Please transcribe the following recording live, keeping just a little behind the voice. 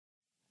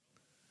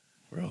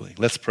Rolling.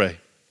 Let's pray.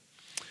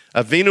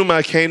 Avinu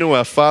Malkeinu,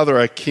 our Father,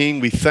 our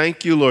King, we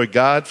thank you, Lord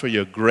God, for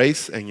your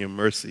grace and your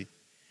mercy.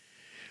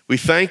 We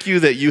thank you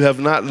that you have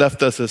not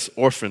left us as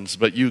orphans,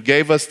 but you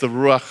gave us the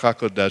Ruach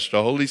HaKodesh,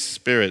 the Holy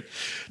Spirit,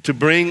 to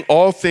bring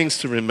all things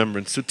to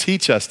remembrance, to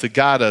teach us, to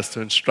guide us, to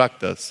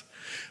instruct us.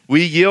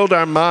 We yield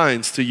our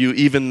minds to you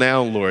even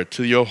now, Lord,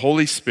 to your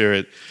Holy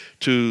Spirit,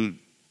 to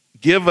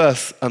give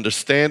us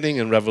understanding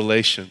and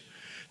revelation,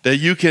 that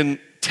you can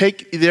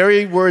take the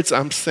very words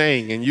I'm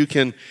saying and you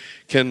can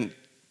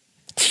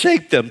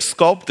shape them,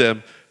 sculpt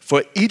them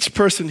for each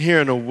person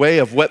here in a way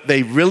of what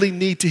they really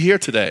need to hear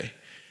today.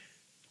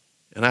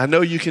 And I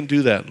know you can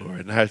do that,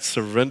 Lord. And I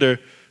surrender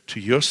to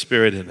your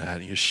spirit in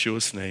that. In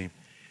Yeshua's name,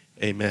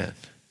 amen.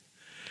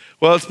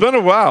 Well, it's been a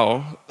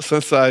while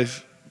since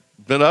I've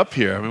been up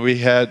here. I mean, we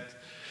had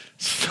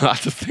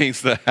lots of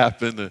things that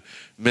happened. The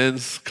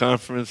men's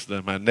conference,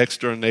 my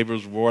next door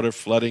neighbor's water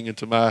flooding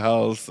into my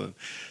house, and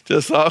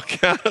just all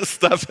kind of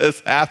stuff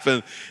has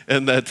happened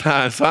in that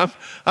time. So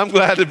I'm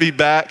glad to be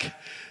back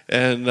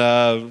and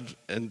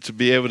to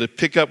be able to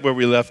pick up where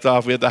we left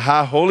off. We had the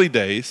High Holy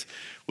Days,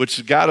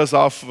 which got us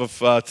off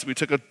of, we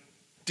took a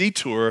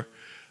detour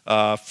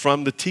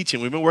from the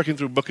teaching. We've been working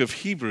through the book of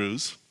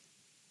Hebrews,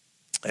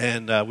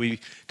 and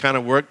we kind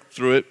of worked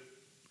through it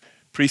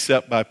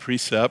precept by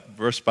precept,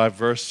 verse by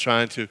verse,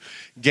 trying to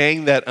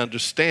gain that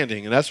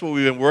understanding. And that's what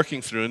we've been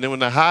working through. And then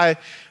when the High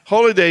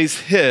Holy Days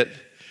hit,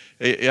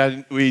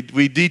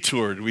 we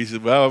detoured. We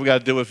said, well, we got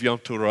to deal with Yom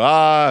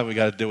Teruah, we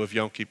got to deal with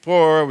Yom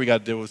Kippur, we got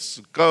to deal with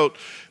Sukkot.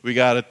 We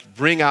got to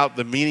bring out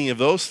the meaning of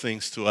those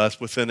things to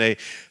us within a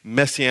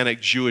Messianic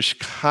Jewish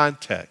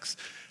context.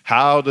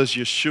 How does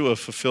Yeshua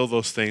fulfill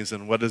those things,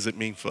 and what does it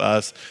mean for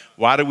us?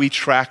 Why do we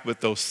track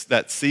with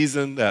that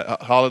season,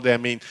 that holiday? I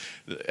mean,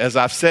 as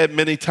I've said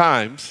many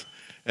times,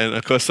 and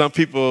of course some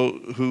people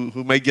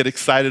who may get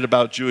excited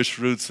about Jewish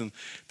roots, and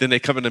then they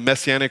come in the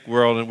Messianic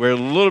world, and we're a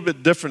little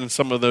bit different in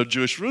some of the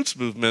Jewish roots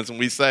movements, and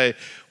we say,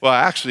 well,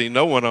 actually,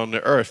 no one on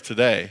the earth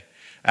today,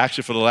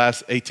 actually for the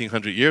last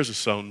 1,800 years or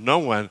so, no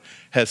one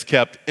has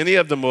kept any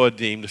of the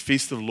Moedim, the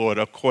Feast of the Lord,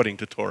 according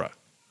to Torah.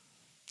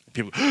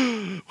 People,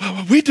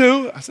 well, we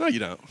do. I said, no, you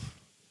don't.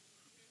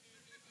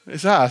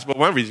 It's us. But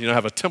one reason you don't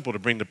have a temple to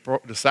bring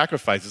the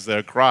sacrifices that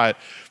are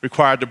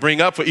required to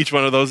bring up for each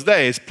one of those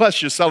days.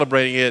 Plus, you're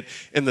celebrating it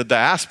in the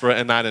diaspora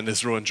and not in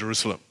Israel and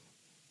Jerusalem.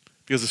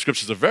 Because the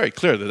scriptures are very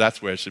clear that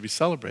that's where it should be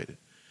celebrated.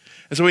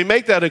 And so we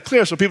make that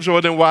clear. So people say,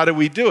 well, then why do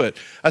we do it?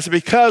 I said,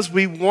 because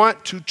we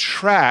want to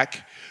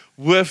track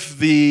with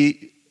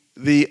the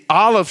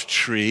olive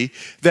tree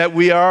that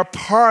we are a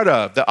part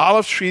of. The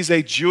olive tree is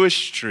a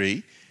Jewish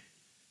tree.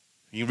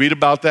 You read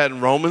about that in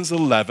Romans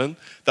 11,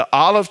 the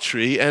olive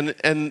tree, and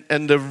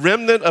the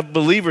remnant of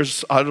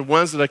believers are the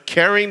ones that are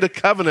carrying the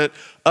covenant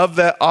of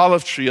that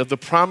olive tree, of the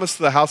promise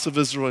to the house of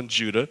Israel and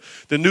Judah.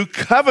 The new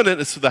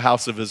covenant is to the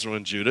house of Israel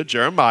and Judah.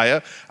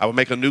 Jeremiah, I will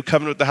make a new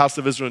covenant with the house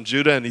of Israel and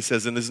Judah, and he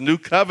says in his new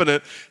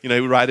covenant, he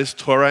would write his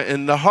Torah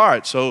in the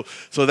heart. So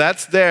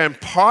that's there, and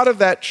part of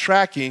that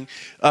tracking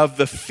of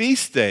the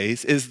feast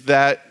days is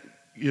that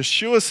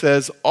Yeshua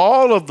says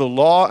all of the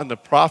law and the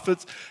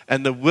prophets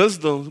and the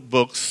wisdom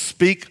books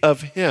speak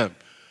of him.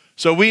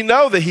 So we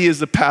know that he is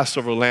the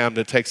Passover lamb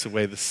that takes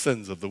away the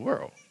sins of the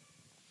world.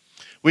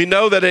 We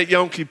know that at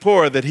Yom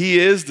Kippur that he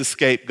is the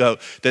scapegoat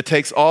that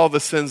takes all the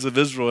sins of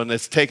Israel and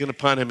it's taken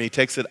upon him. He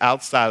takes it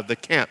outside of the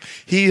camp.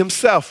 He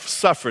himself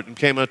suffered and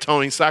became an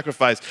atoning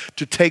sacrifice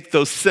to take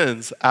those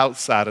sins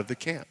outside of the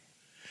camp.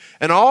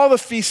 And all the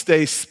feast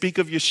days speak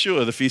of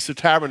Yeshua, the Feast of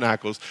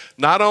Tabernacles.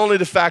 Not only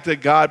the fact that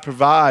God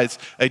provides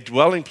a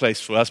dwelling place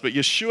for us, but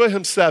Yeshua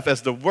himself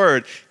as the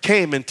Word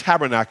came in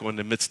tabernacle in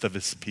the midst of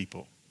his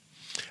people.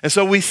 And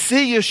so we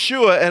see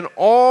Yeshua in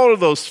all of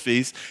those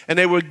feasts, and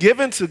they were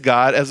given to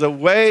God as a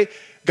way,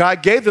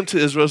 God gave them to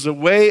Israel as a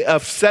way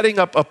of setting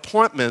up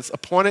appointments,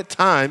 appointed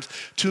times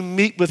to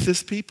meet with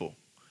his people.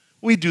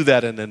 We do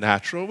that in the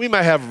natural. We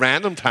might have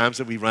random times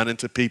that we run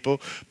into people,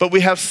 but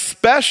we have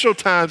special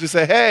times we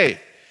say, hey,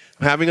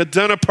 I'm having a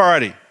dinner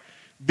party.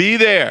 Be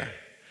there.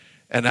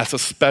 And that's a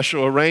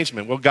special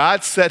arrangement. Well,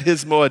 God set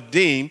his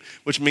Moedim,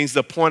 which means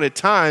the appointed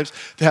times,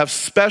 to have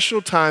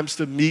special times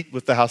to meet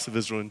with the house of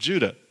Israel and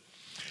Judah.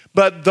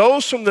 But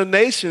those from the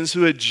nations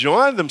who had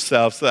joined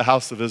themselves to the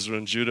house of Israel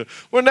and Judah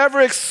were never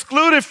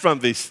excluded from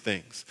these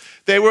things.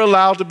 They were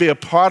allowed to be a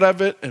part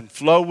of it and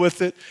flow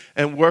with it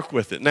and work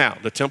with it. Now,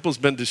 the temple's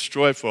been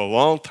destroyed for a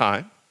long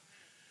time.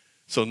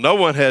 So no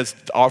one has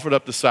offered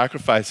up the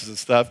sacrifices and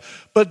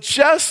stuff. But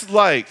just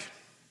like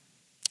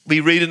we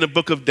read in the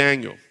book of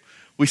Daniel,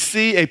 we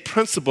see a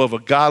principle of a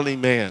godly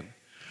man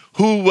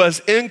who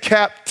was in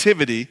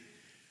captivity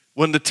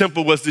when the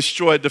temple was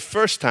destroyed the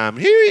first time.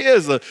 Here he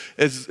is,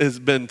 has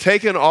been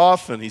taken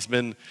off, and he's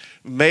been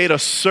made a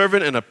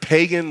servant in a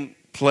pagan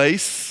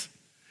place.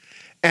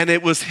 And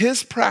it was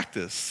his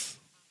practice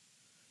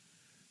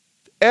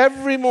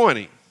every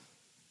morning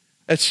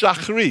at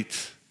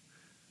Shacharit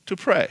to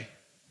pray.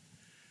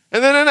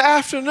 And then in the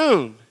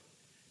afternoon,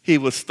 he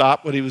would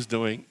stop what he was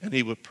doing and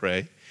he would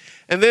pray.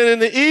 And then in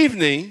the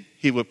evening,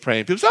 he would pray.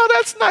 And people say, oh,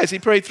 that's nice. He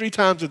prayed 3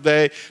 times a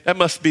day. That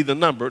must be the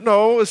number.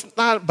 No, it's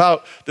not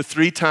about the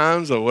 3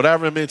 times or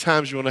whatever many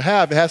times you want to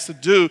have. It has to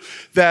do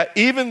that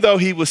even though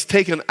he was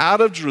taken out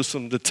of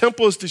Jerusalem, the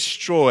temple is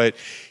destroyed,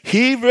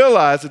 he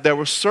realized that there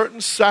were certain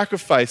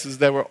sacrifices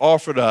that were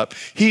offered up.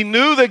 He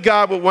knew that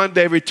God would one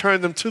day return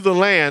them to the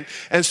land,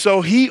 and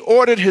so he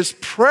ordered his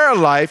prayer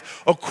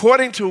life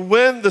according to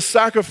when the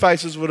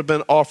sacrifices would have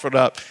been offered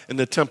up in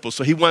the temple.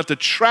 So he wanted to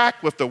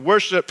track with the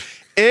worship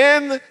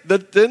in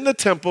the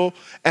temple,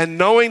 and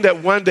knowing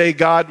that one day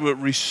God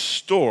would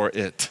restore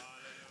it.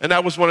 And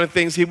that was one of the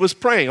things he was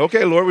praying.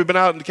 Okay, Lord, we've been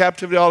out in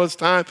captivity all this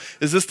time.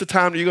 Is this the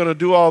time that you're going to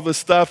do all this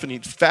stuff? And he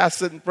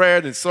fasted and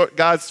prayed and sought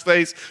God's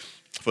face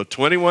for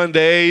 21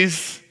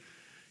 days.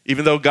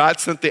 Even though God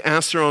sent the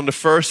answer on the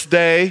first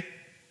day,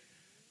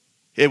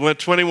 it went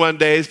 21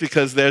 days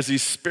because there's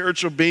these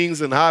spiritual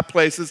beings in high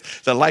places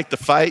that like to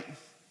fight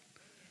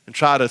and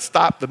try to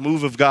stop the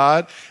move of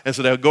God. And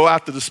so they'll go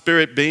after the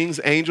spirit beings,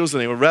 angels,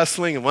 and they were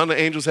wrestling. And one of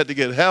the angels had to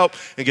get help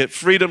and get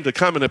freedom to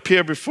come and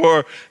appear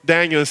before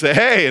Daniel and say,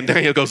 hey, and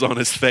Daniel goes on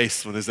his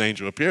face when this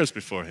angel appears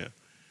before him.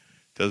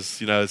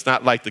 Because, it's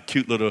not like the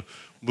cute little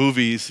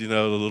movies, the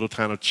little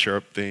kind of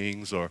chirp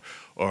things, or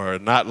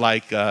not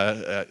like,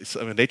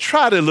 they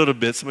tried it a little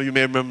bit. Some of you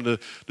may remember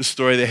the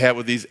story they had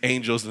with these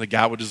angels, and the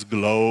guy would just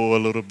glow a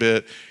little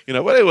bit.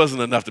 Well, it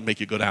wasn't enough to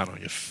make you go down on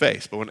your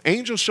face. But when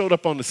angels showed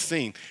up on the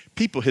scene,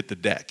 people hit the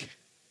deck.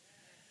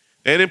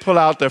 They didn't pull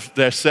out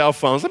their cell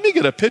phones. Let me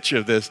get a picture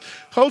of this.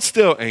 Hold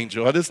still,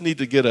 angel. I just need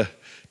to get a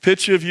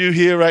picture of you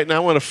here right now. I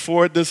want to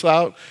forward this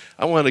out.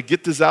 I want to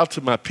get this out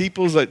to my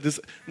peoples like this.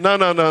 No.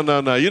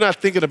 You're not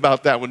thinking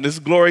about that when this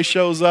glory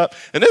shows up.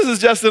 And this is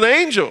just an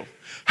angel.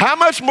 How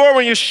much more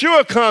when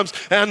Yeshua comes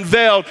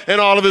unveiled in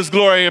all of his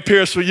glory and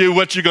appears for you,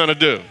 what you're going to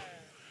do?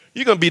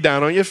 You're going to be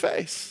down on your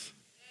face.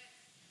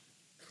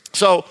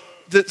 So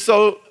this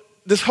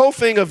whole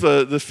thing of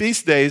the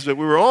feast days that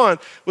we were on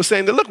was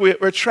saying that, look,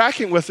 we're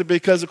tracking with it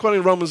because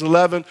according to Romans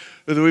 11,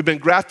 we've been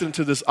grafted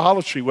into this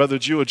olive tree, whether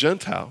Jew or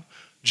Gentile.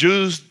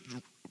 Jews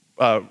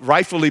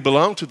rightfully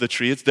belong to the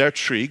tree. It's their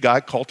tree.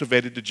 God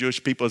cultivated the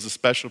Jewish people as a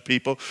special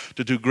people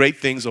to do great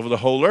things over the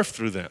whole earth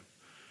through them.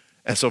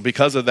 And so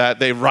because of that,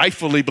 they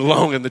rightfully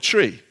belong in the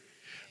tree.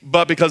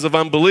 But because of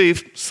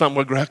unbelief, some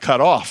were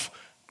cut off,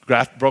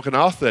 broken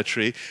off that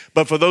tree.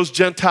 But for those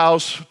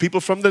Gentiles,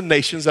 people from the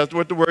nations, that's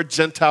what the word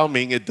Gentile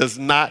means. It does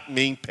not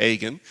mean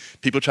pagan.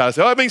 People try to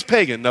say, oh, it means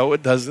pagan. No,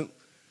 it doesn't.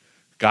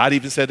 God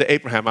even said to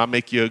Abraham, I'll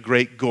make you a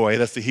great goy.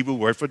 That's the Hebrew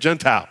word for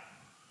Gentile.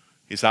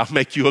 He said, I'll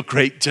make you a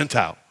great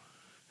Gentile.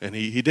 And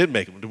he did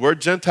make them. The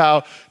word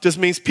Gentile just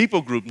means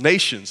people group,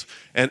 nations.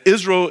 And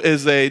Israel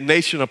is a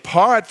nation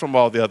apart from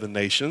all the other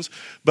nations.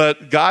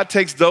 But God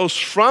takes those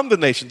from the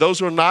nation, those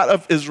who are not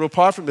of Israel,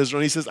 apart from Israel.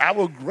 And he says, I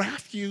will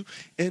graft you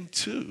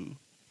into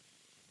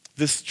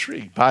this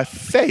tree by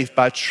faith,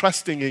 by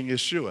trusting in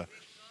Yeshua.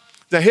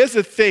 Now, here's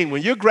the thing.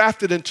 When you're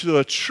grafted into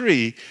a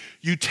tree,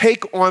 you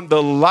take on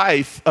the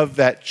life of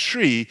that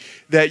tree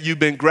that you've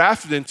been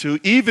grafted into,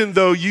 even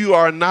though you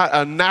are not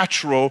a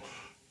natural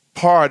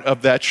part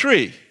of that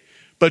tree.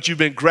 But you've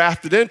been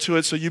grafted into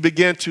it, so you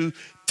begin to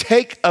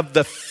take of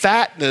the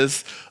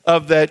fatness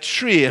of that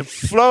tree and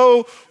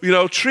flow.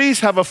 Trees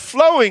have a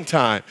flowing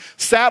time.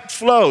 Sap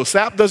flows.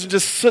 Sap doesn't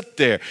just sit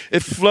there.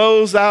 It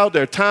flows out.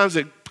 There are times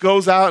it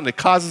goes out and it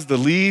causes the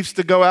leaves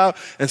to go out,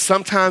 and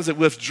sometimes it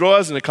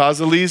withdraws and it causes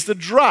the leaves to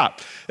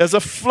drop. There's a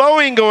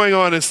flowing going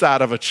on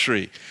inside of a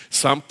tree.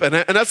 And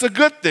that's a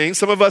good thing.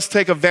 Some of us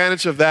take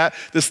advantage of that,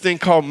 this thing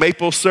called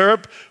maple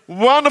syrup.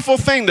 Wonderful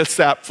thing that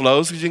sap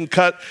flows. You can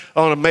cut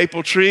on a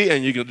maple tree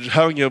and you can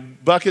hang your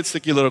bucket,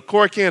 stick your little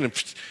cork in,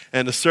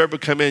 and the syrup will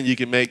come in. You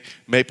can make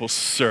maple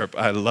syrup.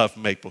 I love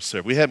maple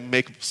syrup. We had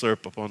maple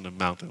syrup up on the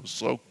mountain. It was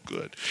so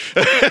good.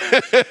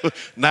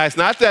 Nice.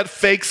 Not that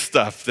fake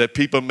stuff that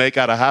people make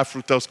out of high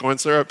fructose corn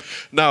syrup.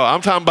 No,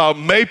 I'm talking about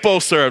maple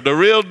syrup, the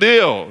real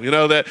deal,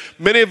 that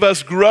many of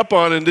us grew up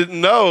on and didn't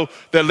know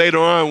that later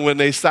on when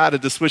they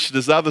decided to switch to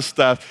this other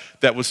stuff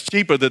that was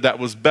cheaper, that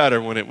was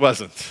better when it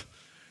wasn't.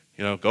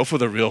 Go for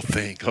the real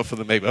thing. Go for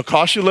the maple. It'll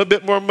cost you a little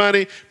bit more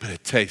money, but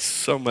it tastes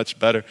so much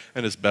better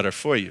and it's better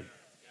for you.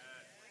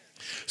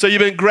 So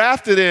you've been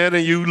grafted in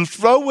and you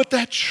flow with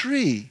that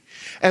tree.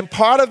 And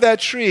part of that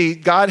tree,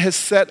 God has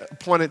set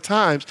appointed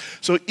times.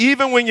 So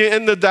even when you're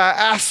in the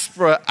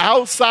diaspora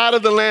outside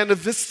of the land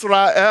of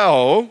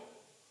Israel,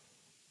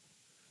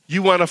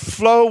 you want to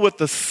flow with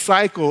the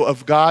cycle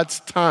of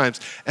God's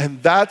times.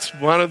 And that's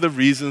one of the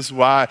reasons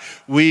why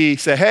we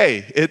say,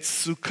 hey,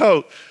 it's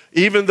Sukkot.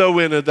 Even though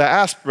we're in the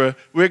diaspora,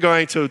 we're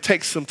going to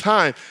take some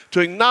time to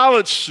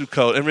acknowledge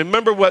Sukkot and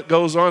remember what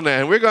goes on there.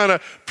 And we're going to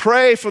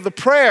pray for the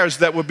prayers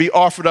that would be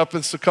offered up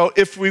in Sukkot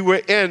if we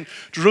were in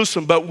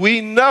Jerusalem. But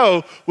we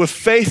know with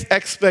faith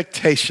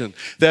expectation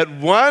that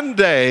one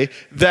day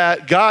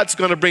that God's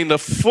going to bring the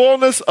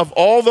fullness of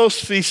all those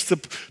feasts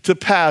to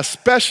pass,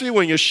 especially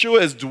when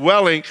Yeshua is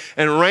dwelling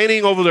and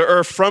reigning over the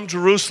earth from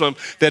Jerusalem,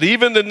 that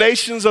even the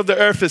nations of the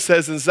earth, it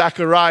says in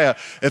Zechariah,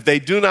 if they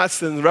do not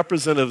send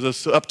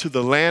representatives up to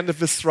the land land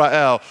of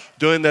Israel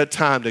during that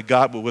time that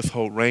God will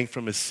withhold rain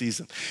from his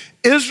season.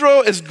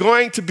 Israel is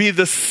going to be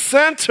the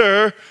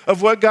center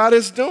of what God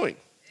is doing.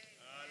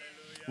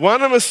 One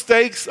of the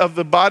mistakes of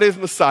the body of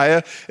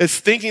Messiah is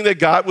thinking that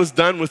God was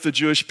done with the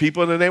Jewish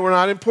people and they were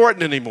not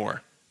important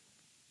anymore.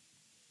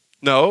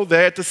 No,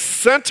 they're at the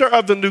center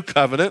of the new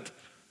covenant.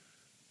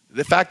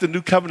 In fact, the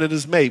new covenant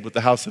is made with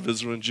the house of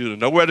Israel and Judah.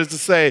 Nowhere does it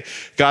say,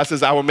 God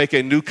says, I will make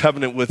a new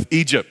covenant with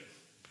Egypt.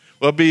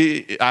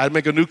 I'll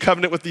make a new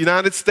covenant with the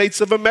United States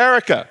of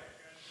America.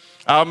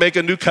 I'll make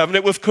a new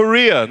covenant with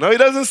Korea. No, he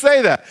doesn't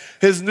say that.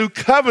 His new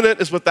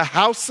covenant is with the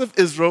house of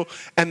Israel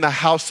and the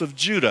house of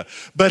Judah.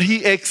 But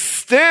he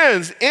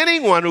extends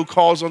anyone who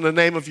calls on the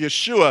name of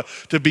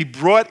Yeshua to be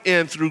brought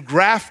in through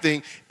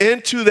grafting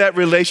into that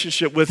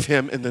relationship with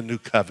him in the new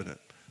covenant.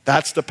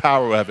 That's the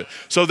power of it.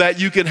 So that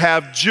you can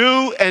have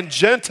Jew and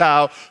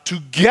Gentile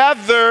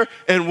together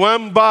in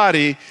one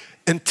body,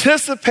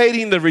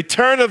 anticipating the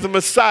return of the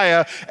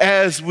Messiah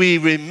as we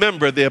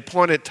remember the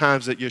appointed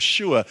times that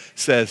Yeshua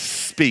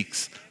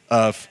speaks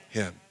of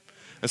him.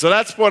 And so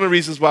that's one of the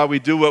reasons why we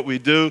do what we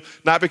do,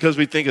 not because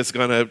we think it's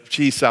going to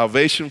achieve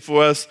salvation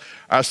for us.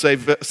 Our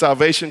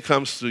salvation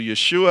comes through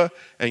Yeshua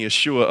and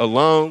Yeshua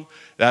alone.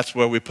 That's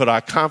where we put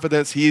our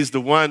confidence. He's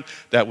the one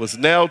that was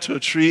nailed to a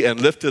tree and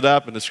lifted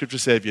up. And the scripture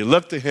says, if you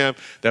look to him,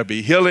 there'll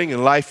be healing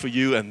and life for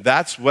you. And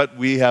that's what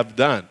we have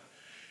done.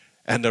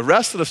 And the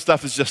rest of the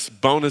stuff is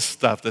just bonus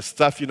stuff. The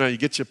stuff, you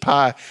get your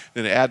pie,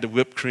 then they add the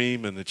whipped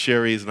cream and the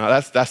cherries and all.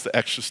 That's the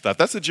extra stuff.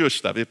 That's the Jewish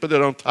stuff. They put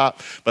it on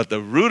top. But the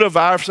root of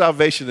our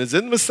salvation is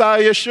in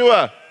Messiah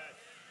Yeshua.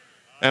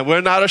 And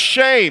we're not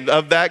ashamed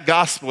of that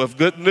gospel of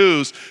good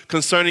news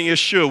concerning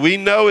Yeshua. We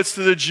know it's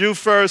to the Jew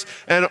first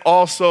and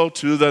also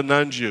to the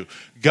non-Jew.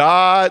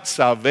 God's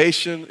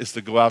salvation is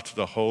to go out to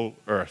the whole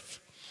earth.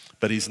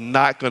 But he's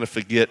not going to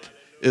forget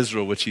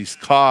Israel, which he's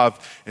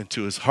carved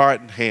into his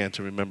heart and hand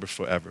to remember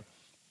forever.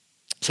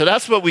 So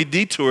that's what we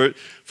detoured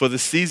for the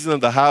season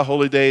of the high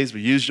holy days. We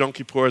use Yom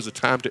Kippur as a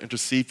time to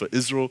intercede for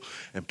Israel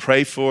and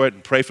pray for it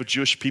and pray for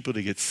Jewish people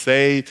to get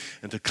saved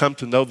and to come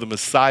to know the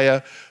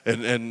Messiah.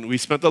 And we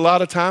spent a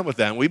lot of time with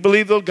that. And we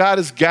believe that God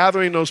is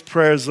gathering those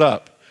prayers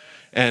up.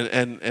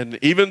 And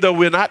even though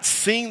we're not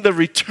seeing the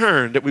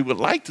return that we would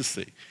like to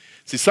see.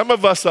 See, some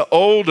of us are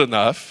old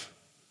enough,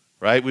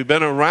 right? We've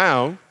been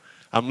around.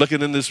 I'm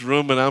looking in this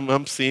room and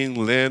I'm seeing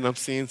Lynn, I'm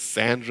seeing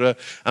Sandra,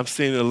 I'm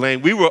seeing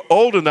Elaine. We were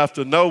old enough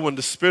to know when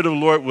the Spirit of the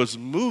Lord was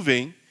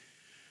moving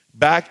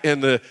back in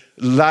the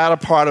latter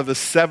part of the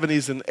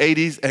 70s and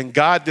 80s, and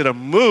God did a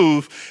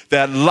move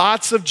that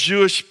lots of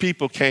Jewish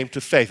people came to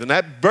faith. And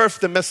that birthed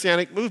the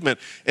Messianic movement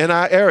in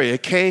our area.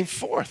 It came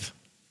forth.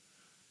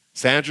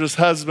 Sandra's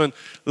husband,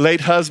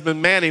 late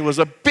husband Manny, was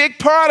a big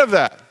part of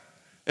that.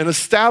 And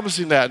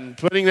establishing that and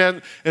putting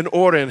that in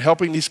order and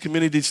helping these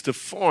communities to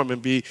form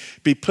and be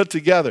put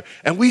together.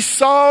 And we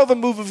saw the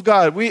move of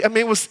God.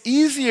 It was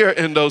easier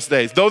in those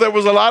days. Though there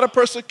was a lot of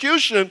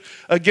persecution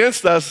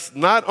against us,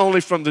 not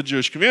only from the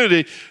Jewish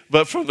community,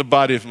 but from the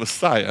body of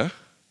Messiah.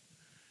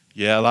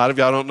 Yeah, a lot of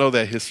y'all don't know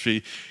that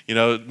history.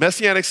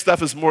 Messianic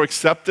stuff is more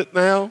accepted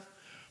now.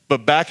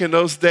 But back in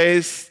those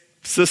days,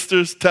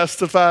 sisters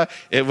testify,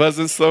 it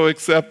wasn't so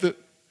accepted.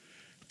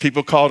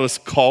 People called us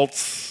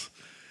cults.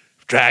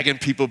 Dragging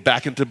people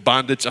back into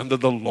bondage under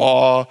the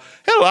law.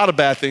 Had a lot of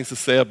bad things to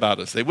say about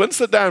us. They wouldn't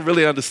sit down and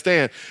really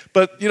understand.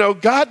 But,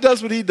 God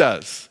does what he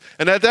does.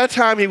 And at that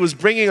time, he was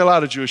bringing a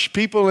lot of Jewish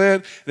people in,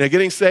 and they're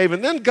getting saved.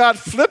 And then God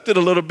flipped it a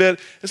little bit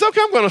and said,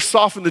 okay, I'm going to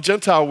soften the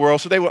Gentile world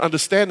so they will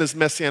understand this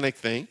messianic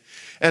thing.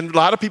 And a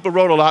lot of people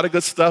wrote a lot of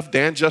good stuff.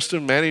 Dan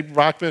Justin, Manny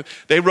Brockman,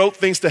 they wrote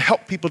things to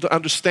help people to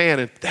understand.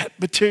 And that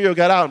material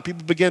got out, and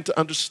people began to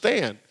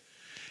understand.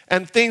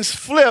 And things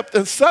flipped,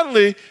 and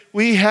suddenly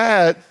we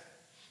had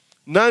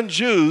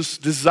non-Jews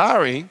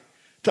desiring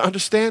to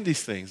understand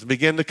these things and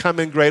begin to come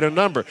in greater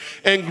number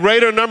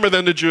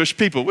than the Jewish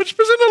people, which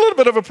presented a little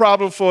bit of a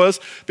problem for us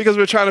because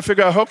we're trying to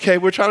figure out, okay,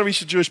 we're trying to reach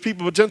the Jewish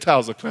people, but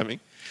Gentiles are coming.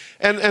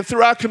 And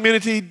through our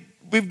community,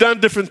 we've done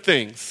different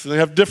things and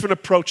have different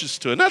approaches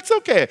to it. And that's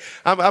okay.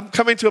 I'm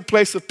coming to a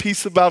place of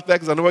peace about that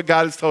because I know what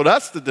God has told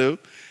us to do.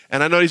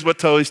 And I know he's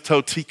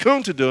told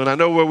Tikkun to do, and I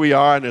know where we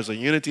are, and there's a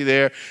unity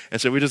there. And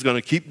so we're just going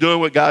to keep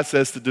doing what God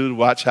says to do to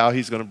watch how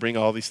he's going to bring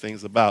all these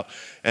things about.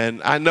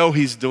 And I know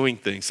he's doing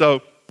things.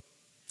 So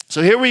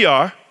here we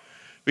are.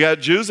 We got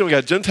Jews and we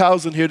got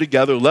Gentiles in here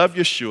together who love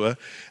Yeshua.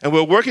 And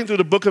we're working through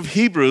the book of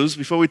Hebrews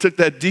before we took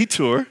that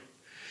detour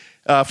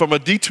from a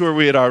detour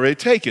we had already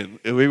taken.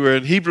 We were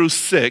in Hebrews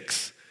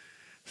 6.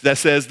 That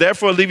says,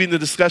 therefore, leaving the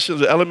discussion of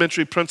the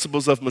elementary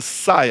principles of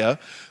Messiah,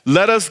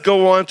 let us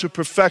go on to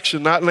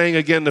perfection, not laying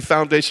again the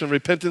foundation of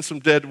repentance from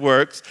dead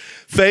works,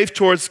 faith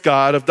towards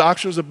God, of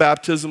doctrines of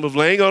baptism, of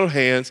laying on of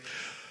hands,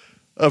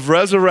 of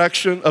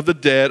resurrection of the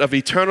dead, of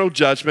eternal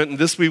judgment, and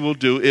this we will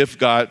do if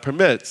God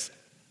permits.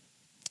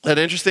 An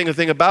interesting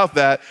thing about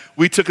that,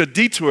 we took a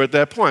detour at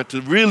that point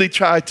to really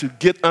try to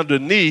get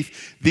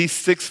underneath these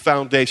 6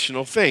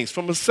 foundational things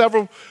from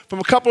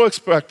a couple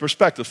of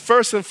perspectives.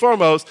 First and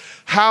foremost,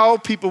 how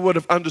people would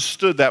have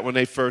understood that when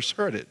they first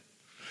heard it.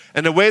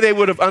 And the way they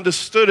would have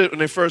understood it when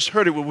they first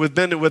heard it would have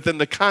been within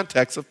the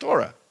context of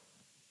Torah.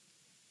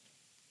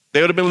 They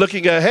would have been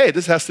looking at, hey,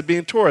 this has to be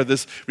in Torah,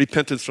 this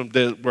repentance from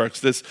dead works,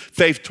 this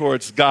faith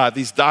towards God,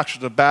 these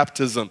doctrines of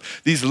baptism,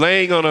 these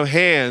laying on of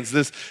hands,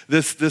 this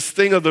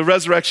thing of the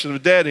resurrection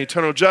of the dead and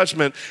eternal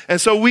judgment.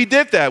 And so we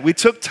did that. We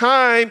took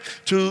time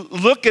to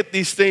look at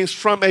these things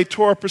from a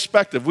Torah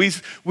perspective.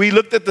 We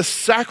looked at the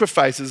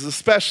sacrifices,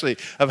 especially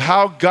of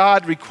how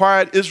God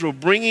required Israel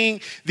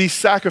bringing these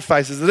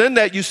sacrifices. And in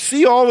that, you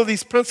see all of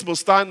these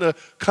principles starting to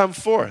come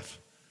forth.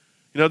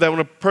 You know, that when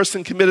a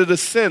person committed a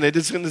sin, they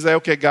just going to say,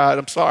 okay, God,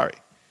 I'm sorry.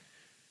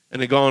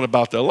 And they go on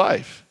about their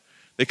life.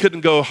 They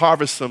couldn't go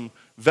harvest some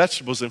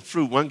vegetables and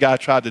fruit. One guy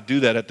tried to do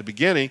that at the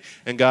beginning,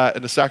 and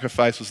the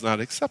sacrifice was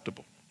not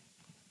acceptable.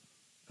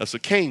 That's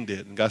what Cain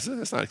did, and God said,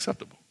 that's not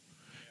acceptable.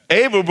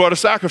 Abel brought a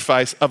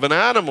sacrifice of an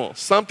animal,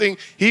 something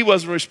he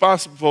wasn't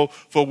responsible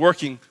for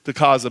working to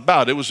cause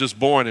about. It was just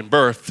born and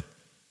birthed.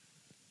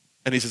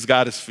 And he says,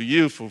 God, it's for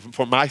you,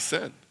 for my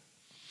sin.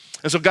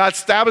 And so God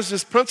established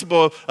this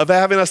principle of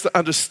having us to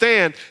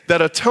understand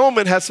that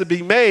atonement has to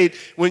be made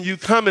when you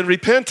come in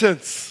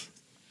repentance.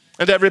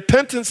 And that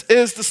repentance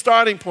is the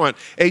starting point,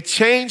 a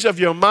change of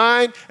your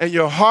mind and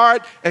your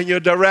heart and your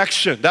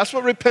direction. That's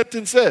what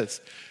repentance is.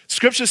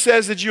 Scripture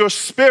says that your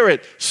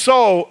spirit,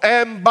 soul,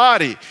 and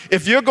body.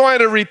 If you're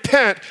going to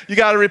repent, you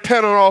got to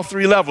repent on all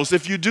three levels.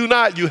 If you do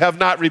not, you have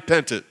not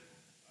repented.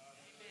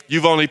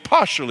 You've only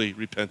partially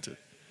repented.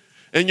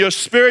 In your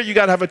spirit, you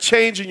got to have a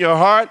change in your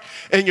heart.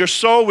 In your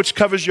soul, which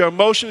covers your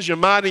emotions, your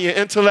mind, and your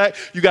intellect,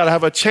 you got to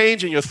have a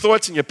change in your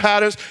thoughts and your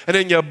patterns. And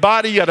in your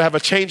body, you got to have a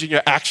change in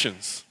your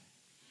actions.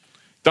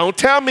 Don't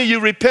tell me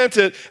you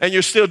repented and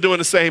you're still doing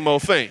the same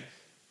old thing.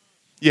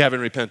 You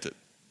haven't repented.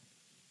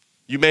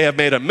 You may have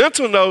made a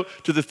mental note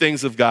to the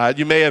things of God.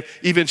 You may have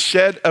even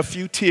shed a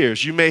few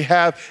tears. You may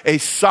have a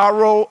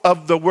sorrow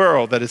of the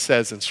world that it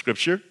says in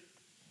Scripture.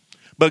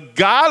 But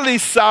godly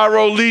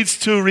sorrow leads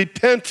to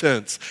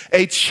repentance,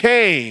 a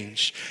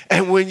change.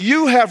 And when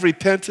you have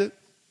repented,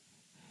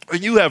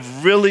 when you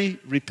have really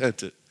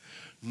repented,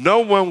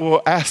 no one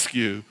will ask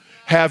you,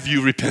 have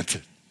you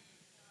repented?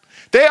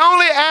 They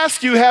only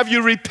ask you, have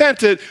you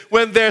repented,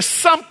 when there's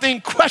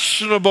something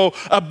questionable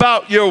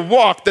about your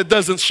walk that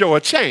doesn't show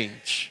a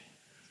change.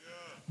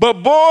 But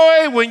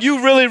boy, when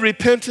you really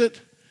repented,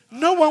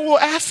 no one will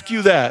ask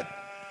you that.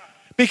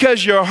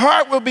 Because your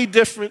heart will be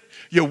different,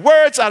 your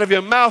words out of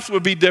your mouth will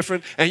be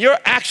different, and your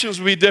actions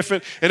will be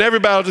different, and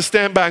everybody will just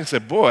stand back and say,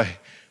 boy,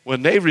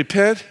 when they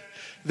repent,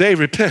 they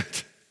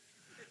repent.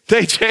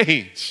 They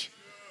change.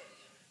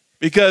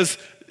 Because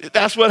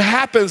that's what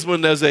happens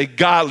when there's a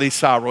godly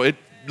sorrow. It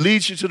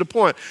leads you to the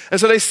point. And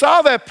so they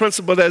saw that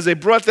principle as they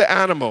brought the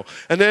animal,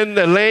 and then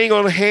the laying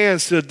on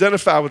hands to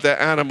identify with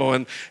that animal,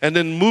 and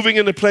then moving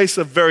in the place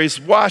of various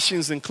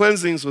washings and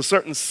cleansings with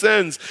certain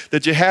sins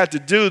that you had to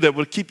do that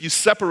would keep you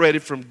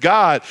separated from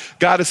God.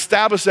 God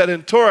established that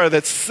in Torah,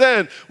 that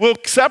sin will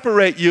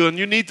separate you, and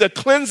you need the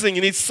cleansing.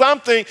 You need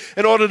something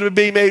in order to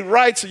be made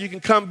right so you can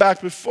come back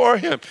before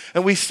Him.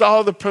 And we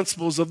saw the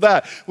principles of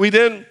that. We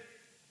then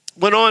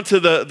went on to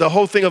the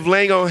whole thing of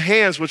laying on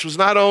hands, which was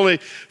not only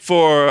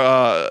for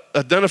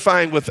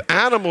identifying with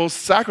animals,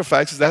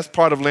 sacrifices. That's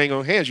part of laying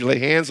on hands. You lay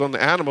hands on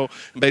the animal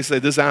and basically say,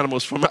 this animal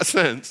is for my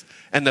sins.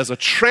 And there's a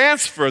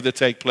transfer that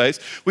takes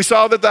place. We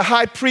saw that the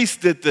high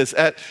priest did this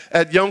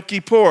at Yom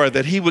Kippur,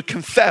 that he would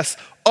confess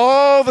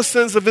all the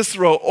sins of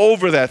Israel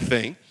over that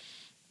thing.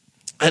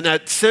 And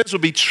that sins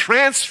would be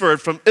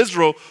transferred from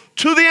Israel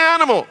to the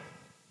animal.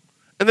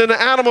 And then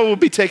the animal would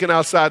be taken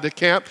outside the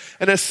camp,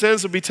 and their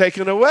sins would be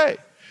taken away.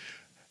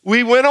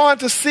 We went on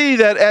to see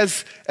that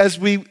as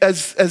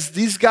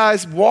these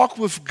guys walk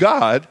with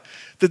God,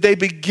 that they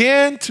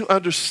began to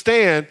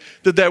understand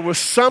that there was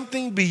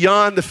something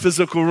beyond the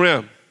physical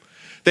realm.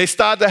 They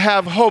started to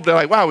have hope. They're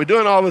like, wow, we're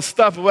doing all this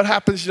stuff, but what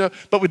happens,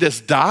 but we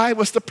just die?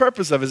 What's the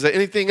purpose of it? Is there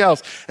anything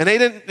else? And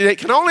they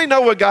can only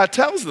know what God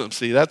tells them.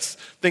 See, that's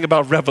the thing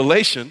about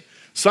revelation.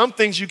 Some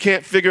things you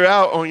can't figure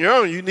out on your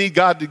own. You need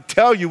God to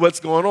tell you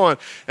what's going on.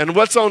 And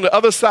what's on the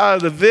other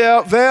side of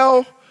the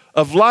veil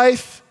of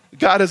life,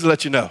 God has to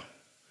let you know.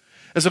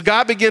 And so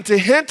God began to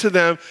hint to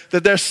them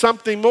that there's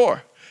something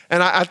more.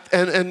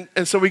 And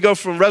so we go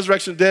from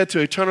resurrection of the dead to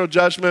eternal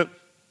judgment.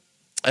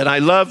 And I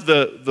love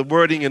the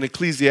wording in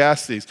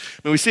Ecclesiastes.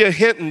 When we see a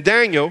hint in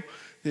Daniel,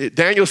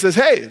 Daniel says,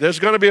 hey, there's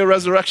going to be a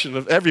resurrection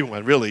of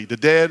everyone, really. The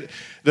dead,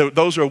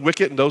 those who are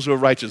wicked and those who are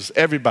righteous,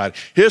 everybody.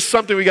 Here's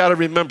something we got to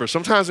remember.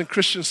 Sometimes in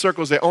Christian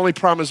circles, they only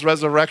promise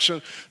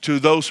resurrection to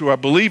those who are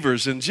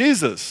believers in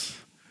Jesus.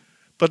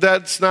 But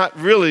that's not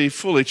really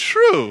fully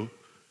true.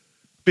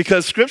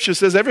 Because Scripture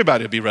says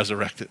everybody will be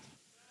resurrected,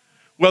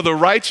 whether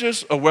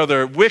righteous or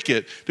whether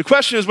wicked. The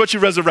question is what you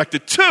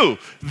resurrected to.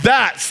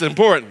 That's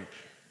important.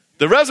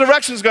 The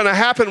resurrection is going to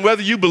happen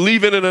whether you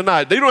believe in it or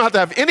not. You don't have to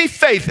have any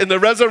faith in the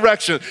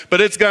resurrection, but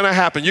it's going to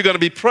happen. You're going to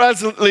be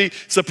pleasantly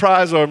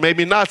surprised, or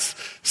maybe not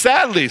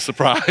sadly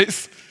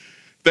surprised,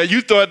 that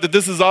you thought that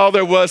this is all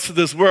there was to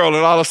this world,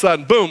 and all of a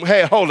sudden, boom,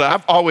 hey, hold on.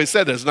 I've always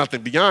said there's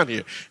nothing beyond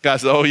here. God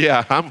said, oh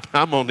yeah,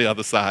 I'm on the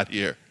other side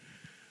here.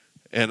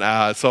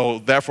 And so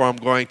therefore I'm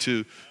going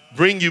to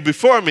bring you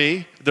before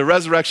me the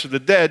resurrection of the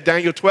dead.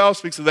 Daniel 12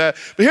 speaks of that.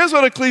 But here's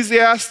what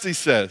Ecclesiastes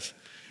says.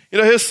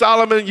 Here's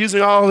Solomon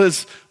using all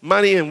his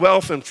money and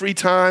wealth and free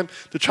time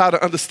to try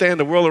to understand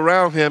the world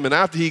around him. And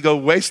after he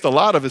waste a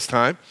lot of his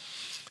time,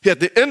 at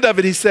the end of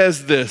it, he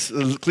says this,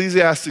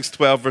 Ecclesiastes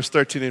 12, verse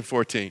 13 and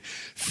 14.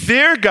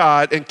 Fear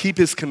God and keep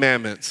his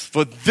commandments,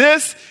 for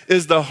this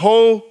is the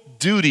whole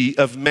duty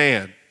of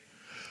man.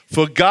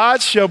 For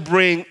God shall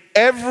bring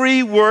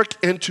every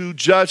work into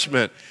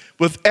judgment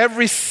with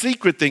every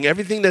secret thing,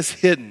 everything that's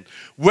hidden,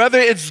 whether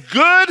it's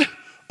good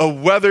or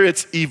whether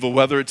it's evil,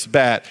 whether it's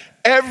bad.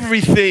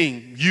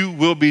 Everything you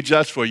will be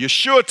judged for.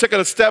 Yeshua took it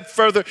a step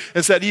further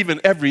and said even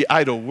every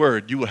idle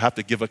word you will have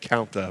to give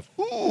account of.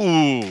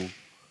 Ooh.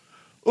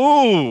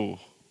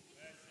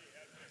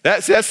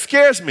 That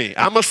scares me.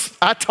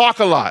 I talk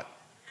a lot.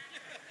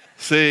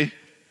 See?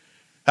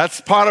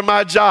 That's part of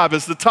my job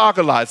is to talk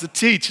a lot, is to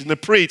teach and to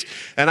preach.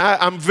 And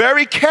I'm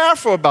very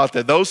careful about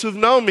that. Those who've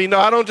known me know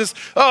I don't just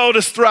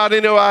throw out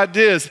any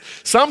ideas.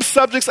 Some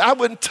subjects I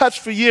wouldn't touch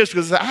for years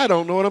because I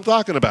don't know what I'm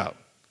talking about.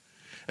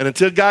 And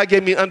until God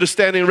gave me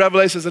understanding and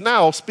revelations, and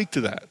now I'll speak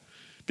to that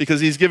because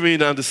he's giving me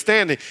the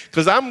understanding.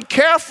 Because I'm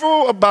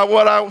careful about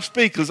what I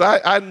speak because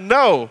I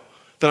know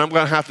that I'm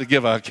going to have to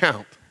give an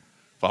account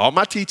for all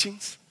my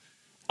teachings,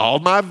 all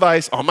my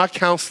advice, all my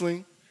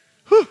counseling.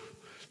 Whew,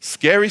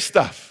 scary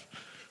stuff.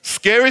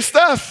 Scary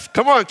stuff.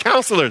 Come on,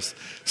 counselors.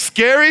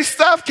 Scary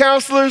stuff,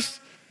 counselors.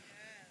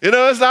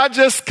 It's not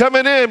just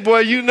coming in. Boy,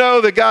 you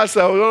know that God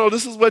said, oh,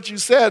 this is what you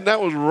said, and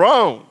that was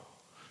wrong.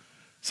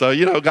 So,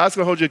 God's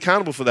going to hold you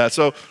accountable for that.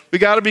 So we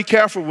got to be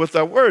careful with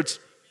our words.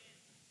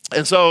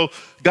 And so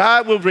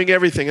God will bring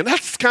everything. And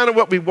that's kind of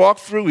what we walk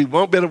through. We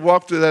won't be able to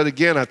walk through that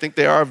again. I think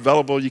they are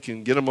available. You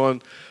can get them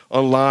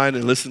online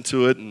and listen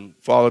to it and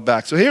follow it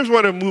back. So here's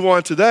what I move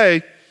on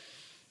today.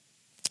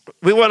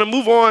 We want to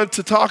move on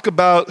to talk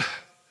about,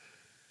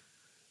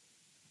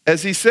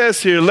 as he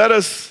says here, let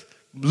us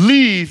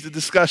leave the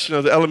discussion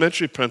of the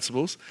elementary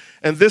principles,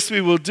 and this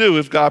we will do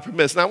if God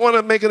permits. And I want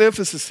to make an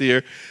emphasis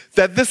here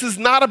that this is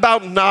not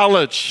about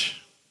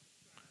knowledge.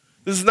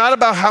 This is not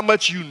about how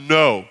much you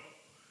know.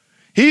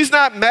 He's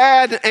not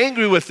mad and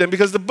angry with them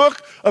because the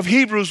book of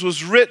Hebrews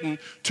was written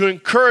to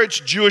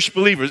encourage Jewish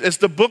believers. It's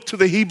the book to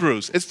the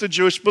Hebrews. It's the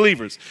Jewish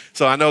believers.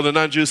 So I know the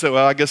non-Jews say,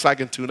 well, I guess I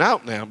can tune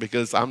out now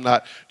because I'm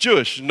not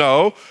Jewish.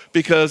 No,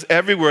 because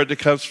every word that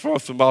comes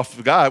forth from off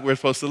of God, we're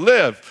supposed to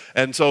live.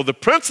 And so the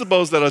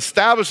principles that are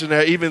established in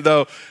there, even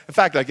though, in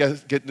fact, I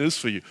get news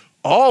for you.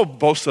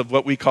 Most of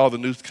what we call the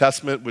New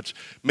Testament, which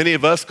many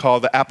of us call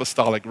the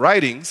apostolic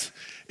writings,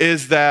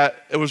 is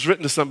that it was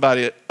written to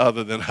somebody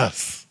other than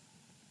us.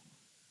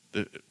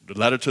 The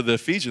letter to the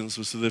Ephesians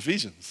was to the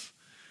Ephesians.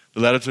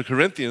 The letter to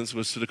Corinthians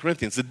was to the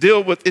Corinthians to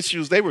deal with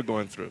issues they were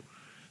going through.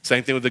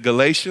 Same thing with the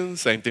Galatians,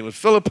 same thing with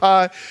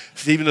Philippi.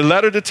 Even the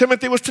letter to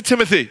Timothy was to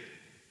Timothy.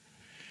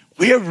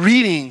 We are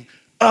reading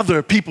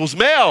other people's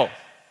mail.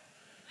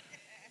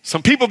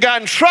 Some people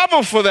got in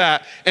trouble for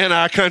that in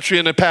our country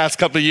in the past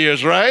couple of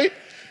years, right?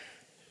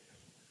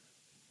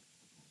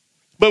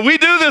 But we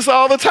do this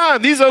all the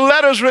time. These are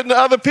letters written to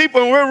other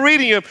people, and we're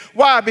reading them.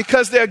 Why?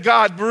 Because they're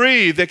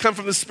God-breathed. They come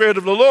from the Spirit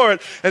of the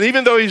Lord. And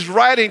even though he's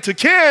writing to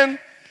Ken,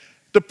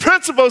 the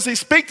principles he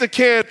speaks to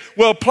Ken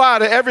will apply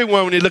to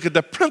everyone when you look at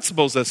the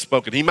principles that's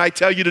spoken. He might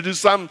tell you to do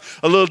something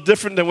a little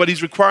different than what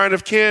he's requiring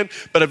of Ken,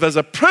 but if there's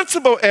a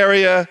principle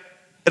area,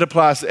 it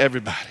applies to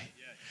everybody.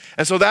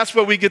 And so that's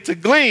what we get to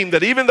glean,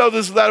 that even though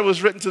this letter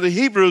was written to the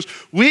Hebrews,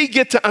 we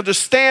get to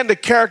understand the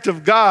character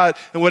of God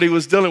and what he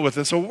was dealing with.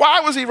 And so why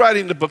was he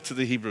writing the book to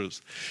the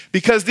Hebrews?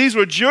 Because these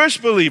were Jewish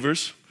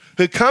believers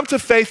who come to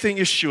faith in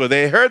Yeshua.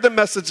 They heard the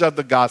message of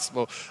the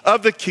gospel,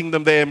 of the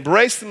kingdom. They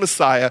embraced the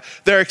Messiah.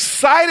 They're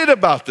excited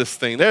about this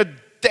thing. They're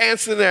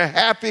dancing, they're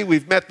happy,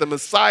 we've met the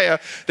Messiah.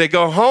 They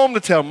go home to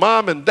tell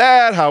mom and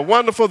dad how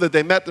wonderful that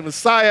they met the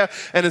Messiah.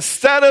 And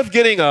instead of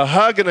getting a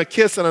hug and a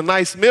kiss and a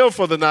nice meal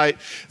for the night,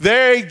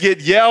 they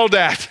get yelled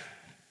at.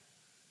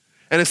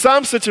 And in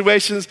some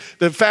situations,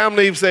 the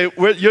family say,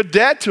 you're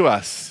dead to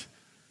us.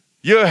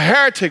 You're a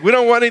heretic. We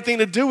don't want anything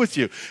to do with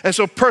you. And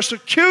so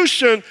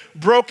persecution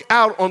broke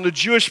out on the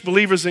Jewish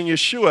believers in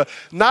Yeshua,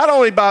 not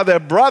only by their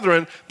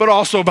brethren, but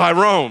also by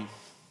Rome.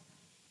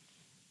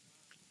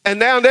 And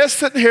now they're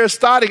sitting here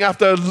starting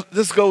after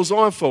this goes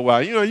on for a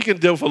while. You can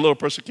deal with a little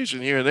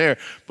persecution here and there,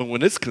 but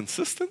when it's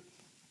consistent,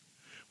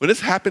 when it's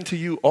happened to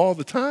you all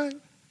the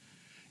time,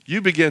 you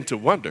begin to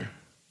wonder,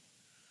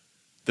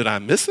 did I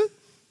miss it?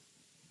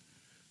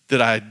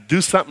 Did I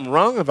do something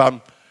wrong?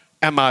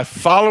 Am I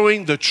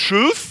following the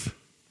truth?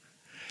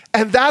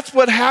 And that's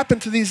what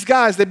happened to these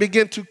guys. They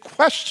begin to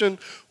question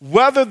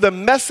whether the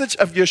message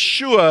of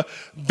Yeshua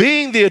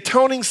being the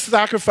atoning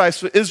sacrifice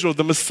for Israel,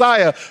 the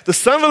Messiah, the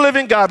Son of the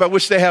living God by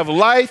which they have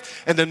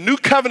life and the new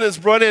covenant is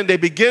brought in, they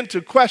begin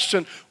to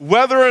question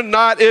whether or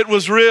not it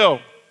was real.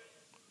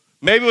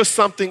 Maybe it was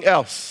something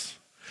else.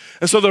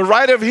 And so the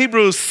writer of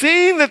Hebrews,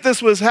 seeing that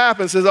this was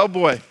happening, says, oh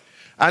boy,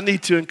 I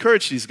need to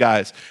encourage these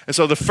guys. And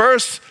so the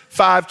first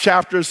 5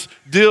 chapters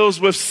deals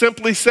with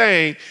simply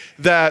saying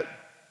that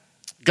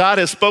God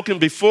has spoken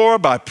before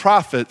by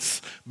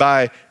prophets,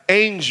 by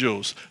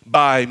angels,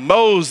 by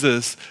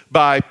Moses,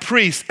 by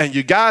priests, and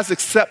you guys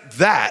accept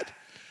that.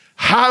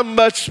 How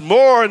much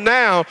more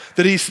now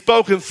that he's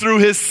spoken through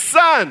his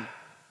son,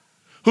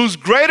 who's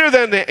greater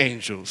than the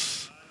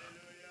angels,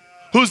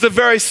 who's the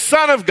very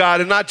Son of God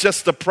and not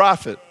just the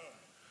prophet,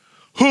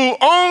 who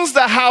owns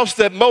the house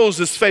that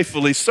Moses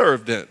faithfully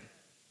served in,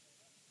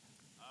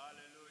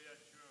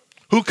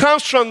 who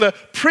comes from the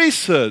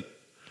priesthood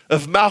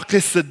of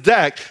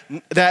Melchizedek,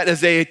 that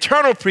is an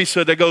eternal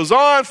priesthood that goes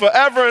on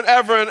forever and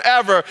ever and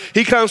ever.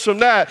 He comes from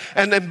that.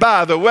 And then,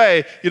 by the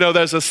way,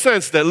 there's a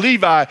sense that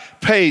Levi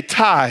paid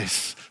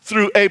tithes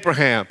through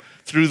Abraham,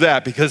 through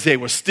that, because they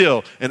were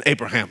still in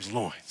Abraham's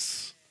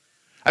loins.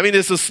 I mean,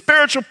 it's the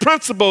spiritual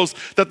principles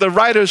that the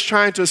writer is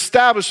trying to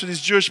establish to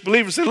these Jewish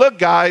believers. Say, look,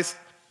 guys,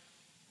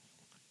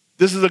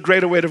 this is a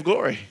greater weight of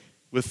glory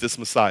with this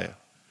Messiah.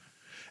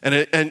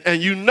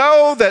 And you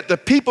know that the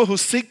people who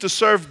seek to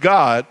serve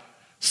God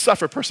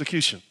suffer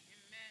persecution.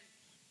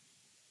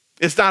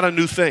 It's not a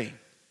new thing.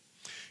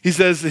 He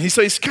says,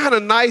 he's kind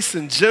of nice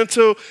and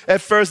gentle at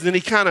first, and then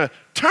he kind of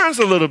turns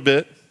a little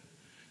bit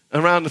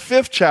around the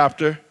 5th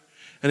chapter,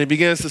 and he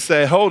begins to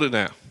say, hold it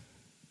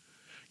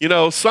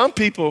now. Some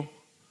people,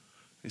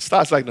 he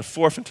starts like in the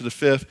 4th into the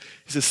 5th,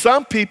 he says,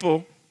 some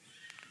people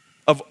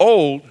of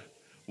old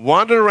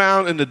wandered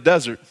around in the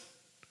desert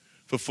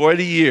for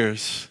 40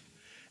 years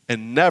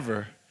and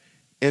never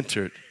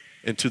entered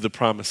into the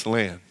promised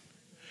land.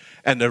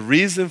 And the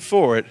reason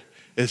for it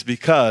is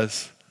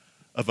because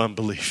of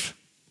unbelief.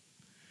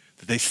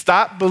 They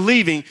stopped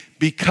believing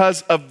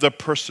because of the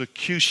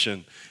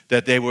persecution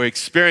that they were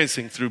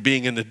experiencing through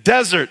being in the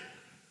desert.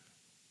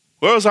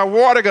 Where was our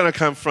water going to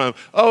come from?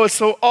 Oh, it's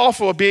so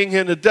awful being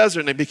here in the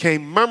desert. And they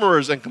became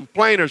murmurers and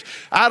complainers.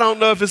 I don't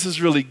know if this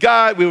is really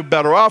God. We were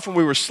better off when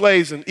we were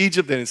slaves in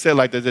Egypt. They didn't say it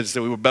like that. They just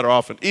said we were better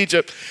off in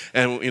Egypt.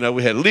 And,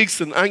 we had leeks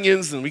and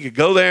onions, and we could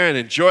go there and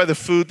enjoy the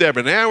food there.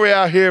 But now we're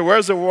out here.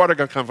 Where's the water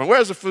going to come from?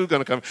 Where's the food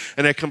going to come from?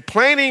 And they're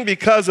complaining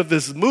because of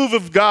this move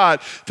of God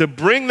to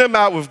bring them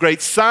out with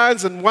great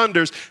signs and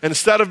wonders. And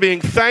instead of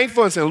being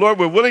thankful and saying, Lord,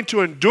 we're willing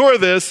to endure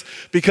this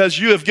because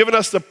you have given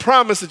us the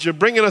promise that you're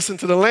bringing us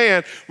into the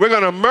land, we're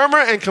going to murmur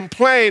and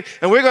complain,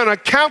 and we're going to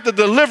count the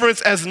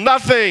deliverance as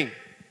nothing.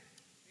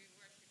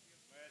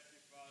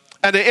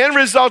 And the end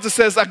result, it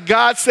says that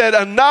God said,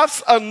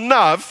 enough's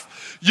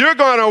enough. You're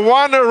going to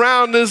wander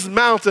around this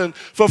mountain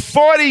for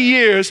 40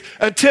 years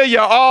until you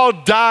all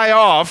die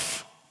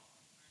off,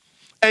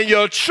 and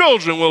your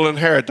children will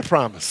inherit the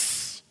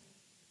promise.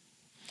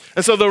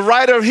 And so the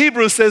writer of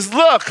Hebrews says,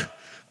 look,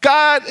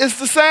 God is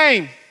the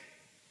same.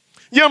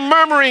 You're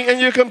murmuring and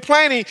you're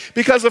complaining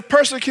because of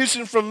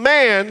persecution from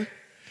man,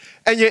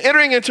 and you're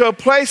entering into a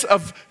place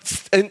of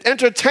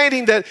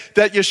entertaining that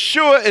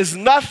Yeshua is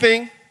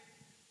nothing,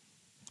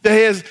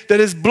 that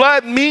his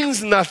blood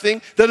means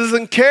nothing, that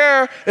doesn't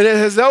care, and it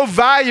has no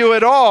value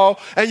at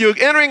all, and you're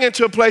entering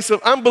into a place of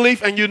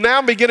unbelief, and you're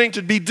now beginning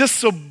to be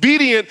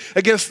disobedient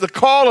against the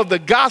call of the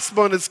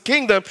gospel and its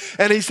kingdom.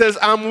 And he says,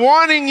 I'm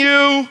warning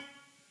you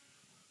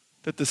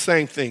that the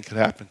same thing could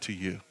happen to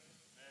you.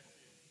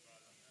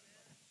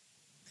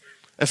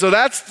 And so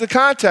that's the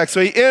context. So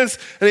he ends,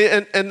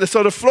 and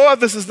so the flow of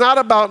this is not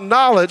about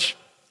knowledge,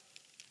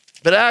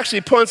 but it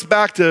actually points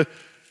back to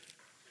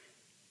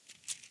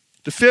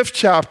the 5th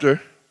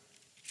chapter,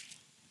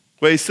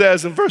 where he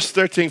says in verse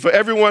 13, for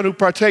everyone who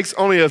partakes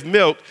only of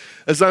milk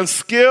is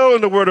unskilled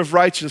in the word of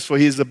righteousness, for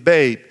he is a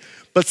babe.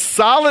 But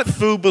solid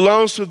food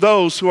belongs to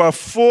those who are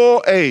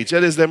full age,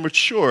 that is, they're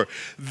mature.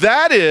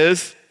 That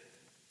is,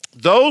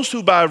 those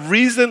who by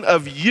reason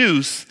of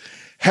use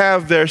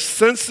have their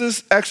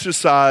senses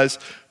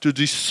exercised to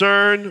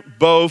discern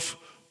both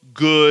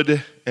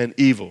good and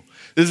evil.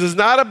 This is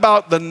not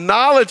about the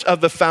knowledge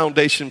of the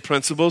foundation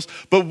principles,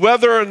 but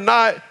whether or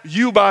not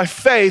you by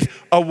faith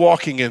are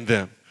walking in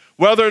them.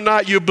 Whether or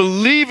not you're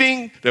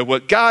believing that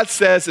what God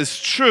says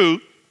is true,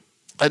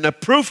 and the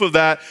proof of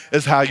that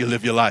is how you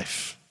live your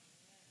life.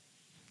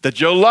 That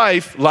your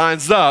life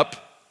lines up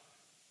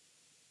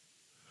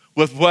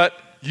with what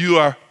you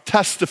are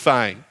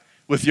testifying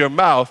with your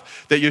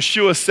mouth, that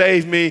Yeshua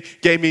saved me,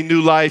 gave me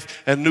new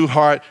life and new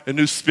heart and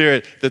new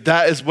spirit,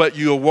 that is what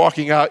you are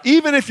walking out,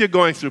 even if you're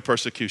going through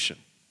persecution.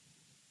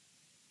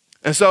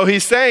 And so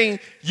he's saying,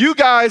 you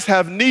guys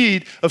have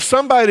need of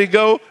somebody to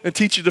go and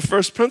teach you the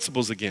first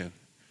principles again.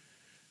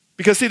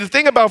 Because see, the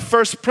thing about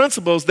first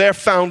principles, they're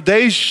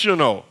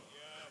foundational.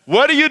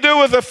 What do you do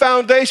with a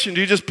foundation?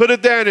 Do you just put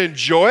it there and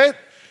enjoy it?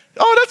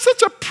 Oh, that's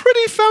such a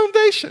pretty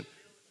foundation.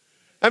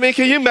 I mean,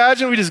 can you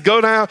imagine we just go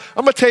down?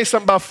 I'm going to tell you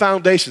something about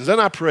foundations. They're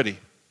not pretty.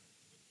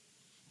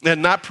 They're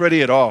not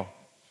pretty at all.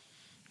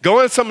 Go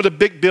in some of the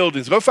big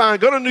buildings. Go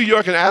to New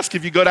York and ask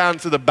if you go down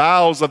to the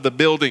bowels of the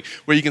building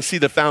where you can see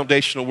the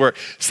foundational work.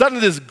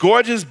 Suddenly this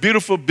gorgeous,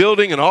 beautiful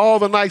building and all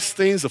the nice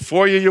things, the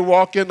foyer you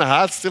walk in, the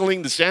high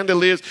ceiling, the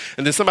chandeliers,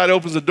 and then somebody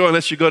opens the door and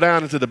lets you go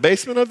down into the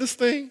basement of this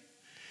thing.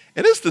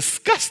 And it's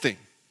disgusting.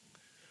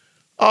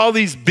 All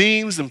these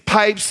beams and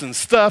pipes and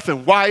stuff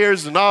and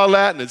wires and all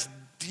that, and it's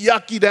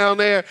yucky down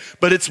there,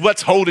 but it's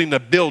what's holding the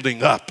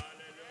building up.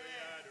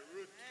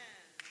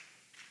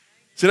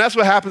 See, that's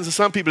what happens to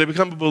some people. They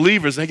become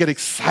believers and they get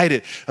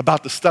excited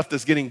about the stuff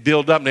that's getting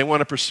built up and they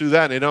want to pursue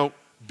that and they don't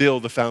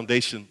build the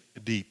foundation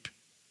deep.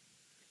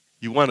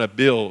 You want to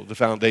build the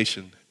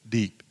foundation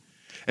deep.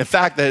 In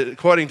fact, that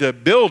according to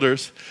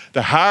builders,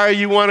 the higher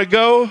you want to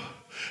go,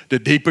 the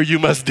deeper you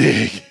must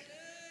dig.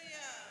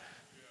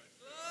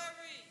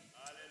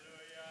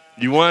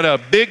 You want a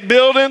big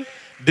building?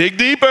 Dig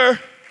deeper.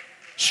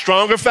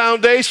 Stronger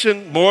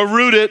foundation, more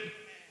rooted.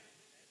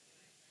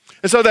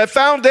 And so that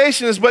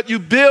foundation is what you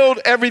build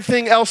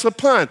everything else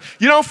upon.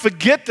 You don't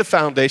forget the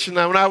foundation.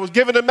 Now, when I was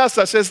given a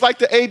message, I said it's like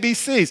the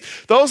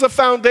ABCs. Those are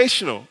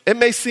foundational. It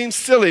may seem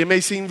silly. It may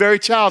seem very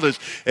childish.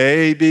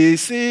 A, B,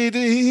 C,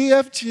 D, E,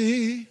 F,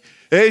 G,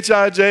 H,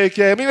 I, J,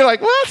 K. I mean, you're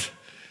like, what?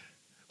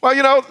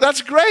 Well,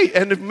 that's great.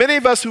 And many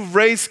of us who've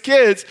raised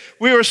kids,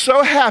 we were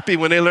so happy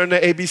when they learned the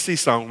ABC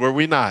song, were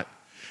we not?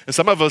 And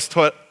some of us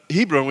taught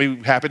Hebrew, and we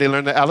were happy they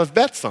learned the Aleph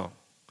Bet song.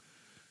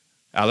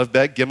 Aleph,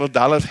 Bet, Gimel,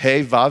 Daleth,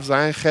 Hey, Vav,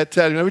 Zayin, Chet,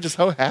 Tet. We're just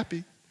so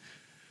happy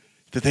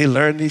that they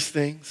learned these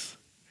things.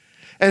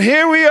 And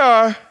here we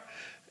are,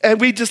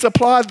 and we just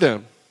applaud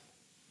them.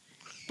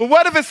 But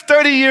what if it's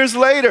 30 years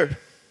later,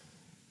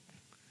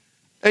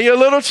 and your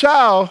little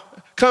child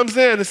comes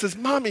in and says,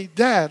 Mommy,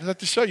 Dad, I'd like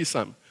to show you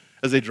something.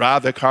 As they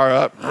drive their car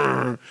up,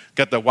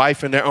 got their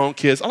wife and their own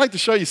kids. I'd like to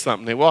show you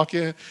something. They walk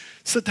in,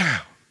 sit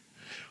down,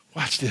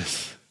 watch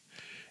this.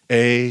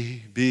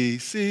 A, B,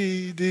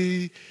 C,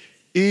 D,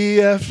 E,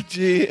 F,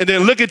 G, and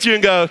then look at you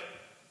and go,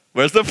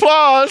 where's the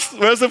flaws?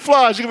 Where's the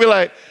flaws? You can be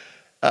like,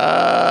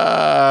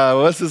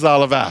 what's this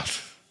all about?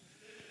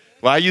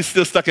 Why are you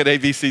still stuck at A,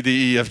 B, C,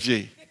 D, E, F,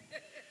 G?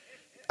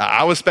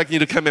 I was expecting you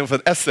to come in with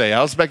an essay.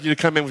 I was expecting you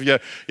to come in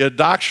with your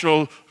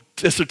doctrinal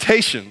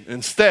dissertation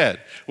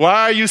instead.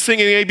 Why are you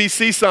singing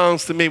ABC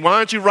songs to me? Why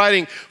aren't you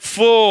writing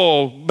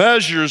full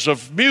measures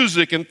of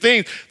music and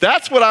things?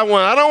 That's what I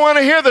want. I don't want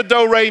to hear the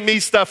do, re, mi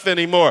stuff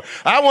anymore.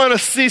 I want to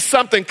see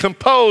something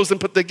composed and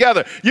put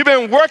together. You've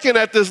been working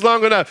at this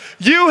long enough.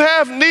 You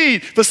have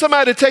need for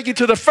somebody to take you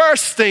to the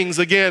first things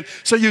again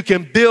so you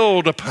can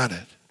build upon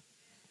it.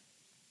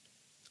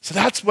 So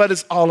that's what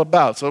it's all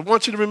about. So I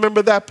want you to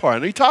remember that part.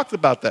 And he talked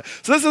about that.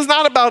 So this is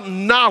not about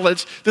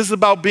knowledge. This is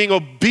about being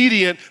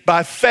obedient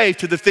by faith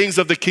to the things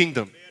of the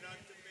kingdom.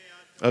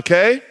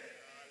 Okay?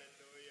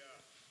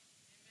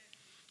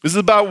 This is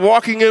about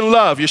walking in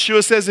love.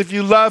 Yeshua says, if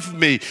you love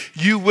me,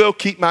 you will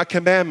keep my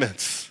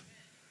commandments.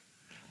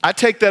 I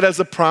take that as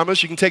a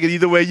promise. You can take it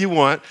either way you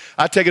want.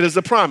 I take it as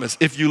a promise.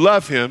 If you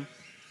love him,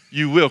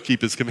 you will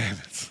keep his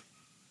commandments.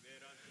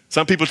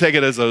 Some people take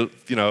it as a,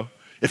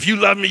 if you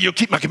love me, you'll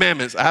keep my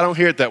commandments. I don't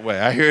hear it that way.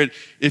 I hear it,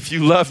 if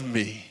you love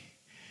me,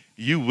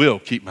 you will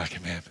keep my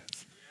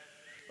commandments.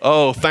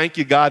 Oh, thank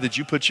you, God, that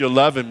you put your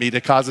love in me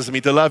that causes me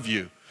to love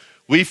you.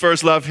 We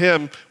first love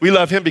him. We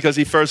love him because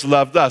he first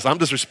loved us. I'm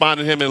just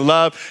responding to him in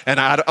love. And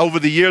over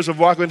the years of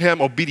walking with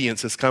him,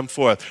 obedience has come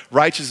forth.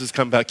 Righteousness has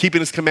come back. Keeping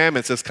his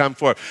commandments has come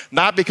forth.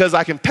 Not because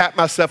I can pat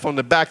myself on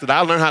the back that I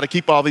learned how to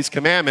keep all these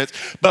commandments,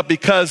 but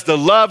because the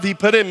love he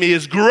put in me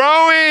is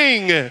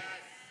growing.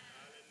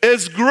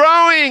 It's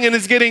growing and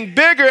it's getting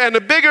bigger, and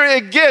the bigger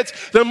it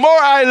gets, the more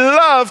I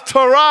love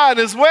Torah and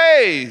his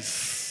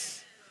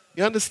ways.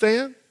 You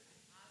understand?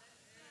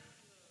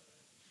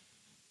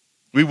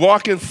 We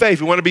walk in faith.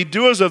 We want to be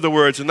doers of the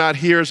words and not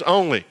hearers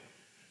only.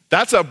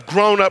 That's a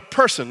grown-up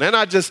person. They're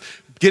not just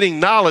getting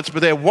knowledge,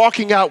 but they're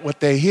walking out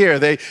what they hear.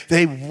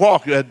 They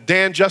walk.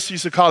 Dan Just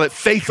used to call it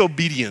faith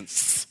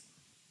obedience.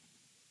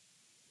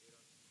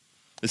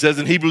 It says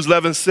in Hebrews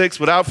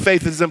 11:6, without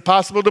faith it is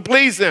impossible to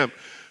please him.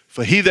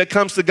 For he that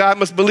comes to God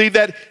must believe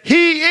that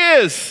he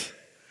is,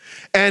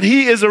 and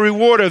he is a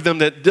rewarder of them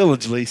that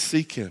diligently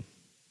seek him.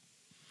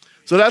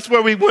 So that's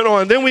where we went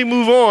on. Then we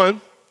move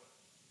on.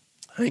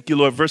 Thank you,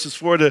 Lord. Verses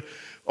 4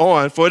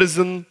 on. For it is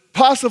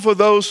impossible for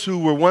those who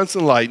were once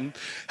enlightened,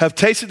 have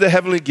tasted the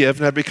heavenly gift,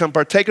 and have become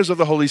partakers of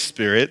the Holy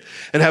Spirit,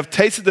 and have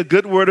tasted the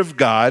good word of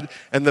God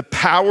and the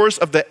powers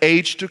of the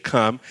age to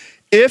come,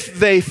 if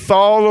they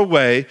fall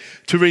away,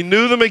 to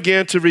renew them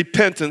again to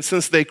repentance,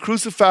 since they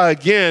crucify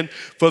again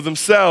for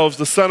themselves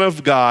the Son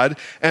of God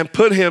and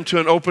put him to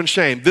an open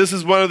shame. This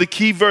is one of the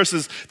key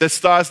verses that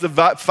starts the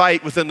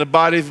fight within the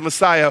body of the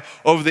Messiah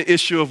over the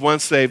issue of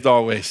once saved,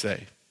 always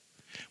saved.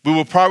 We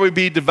will probably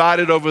be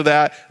divided over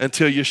that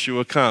until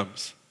Yeshua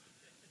comes.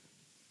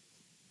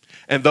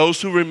 And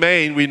those who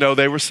remain, we know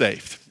they were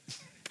saved.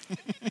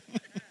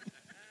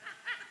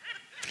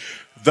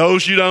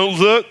 Those you don't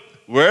look,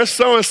 where's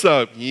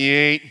so-and-so? He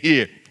ain't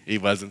here. He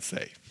wasn't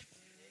saved.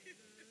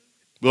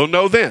 We'll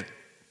know then.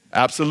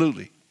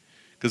 Absolutely.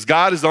 Because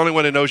God is the only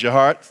one that knows your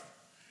heart.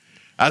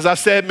 As I've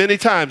said many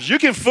times, you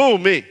can fool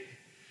me.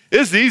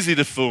 It's easy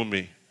to fool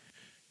me.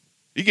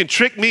 You can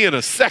trick me in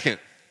a second.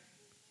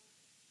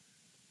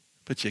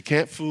 But you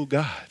can't fool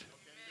God.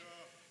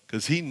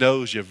 Because he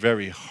knows your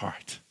very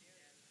heart.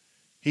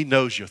 He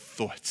knows your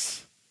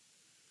thoughts.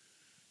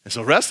 And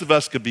so the rest of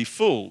us could be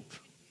fooled.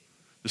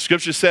 The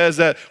scripture says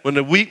that when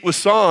the wheat was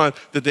sown,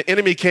 that the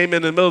enemy came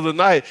in the middle of the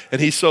night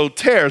and he sowed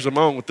tares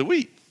along with the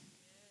wheat.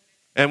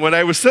 And when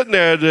they were sitting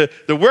there,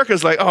 the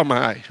workers like, oh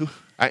my,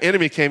 our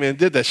enemy came in and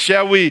did that.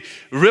 Shall we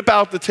rip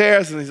out the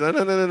tares? And he said,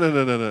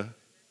 no.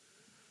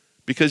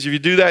 Because if you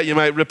do that, you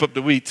might rip up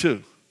the wheat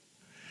too.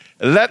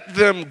 Let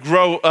them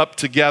grow up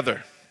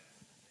together.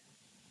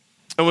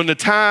 And when the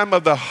time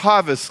of the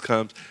harvest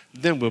comes,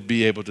 then we'll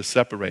be able to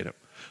separate them.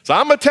 So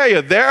I'm going to tell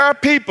you, there are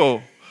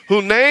people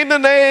who name the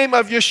name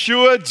of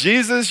Yeshua,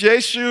 Jesus,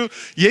 Yeshu,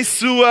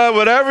 Yeshua,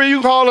 whatever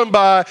you call him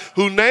by,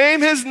 who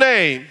name his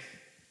name,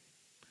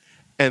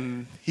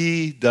 and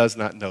he does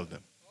not know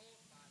them.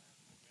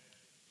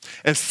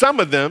 And some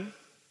of them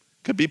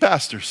could be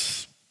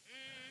pastors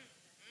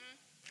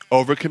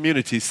over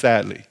communities,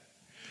 sadly.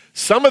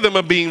 Some of them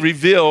are being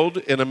revealed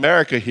in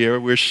America here.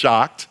 We're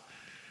shocked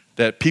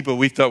that people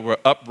we thought were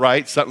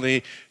upright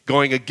suddenly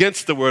going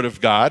against the word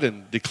of God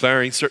and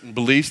declaring certain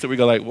beliefs that we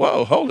go like,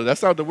 whoa, hold it,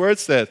 that's not what the word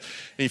says.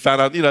 And you find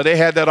out, they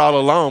had that all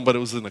along, but it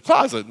was in the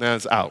closet, now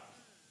it's out.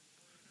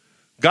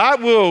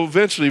 God will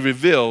eventually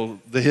reveal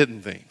the hidden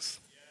things.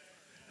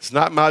 It's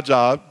not my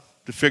job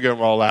to figure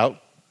them all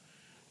out,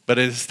 but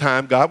at this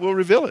time, God will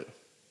reveal it.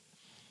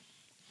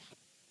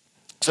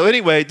 So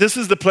anyway, this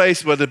is the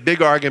place where the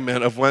big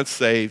argument of once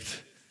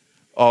saved,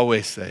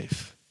 always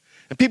saved.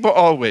 And people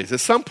always,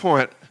 at some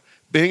point,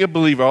 being a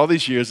believer all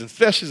these years, and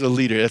especially as a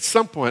leader, at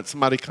some point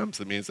somebody comes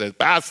to me and says,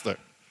 Pastor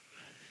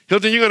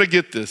Hilton, you're going to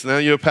get this. Now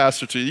you're a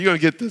pastor too. You're going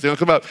to get this. They're going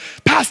to come up,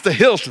 Pastor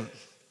Hilton,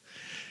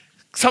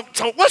 so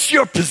what's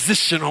your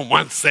position on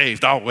once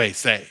saved, always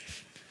saved?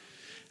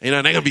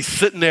 They're going to be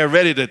sitting there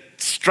ready to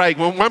strike.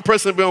 One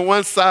person will be on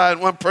one side,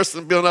 one person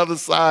will be on the other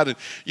side, and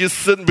you're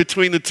sitting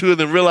between the two of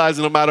them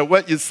realizing no matter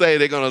what you say,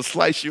 they're going to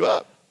slice you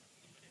up.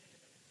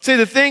 See,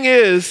 the thing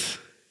is,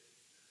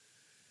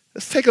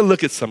 let's take a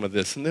look at some of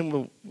this, and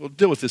then we'll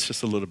deal with this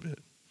just a little bit.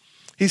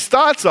 He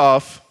starts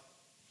off,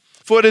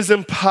 for it is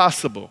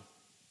impossible.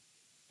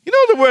 You know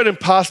what the word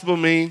impossible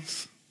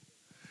means?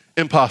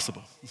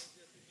 Impossible.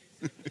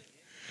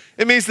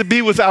 It means to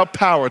be without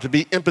power, to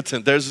be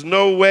impotent. There's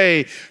no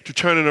way to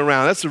turn it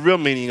around. That's the real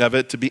meaning of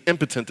it, to be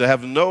impotent, to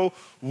have no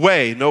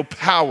way, no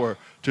power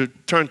to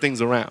turn things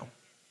around.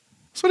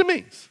 That's what it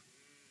means.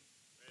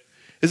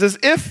 It says,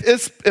 if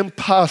it's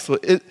impossible,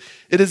 it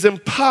is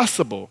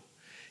impossible,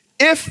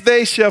 if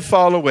they shall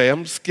fall away,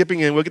 I'm skipping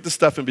in, we'll get the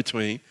stuff in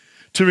between,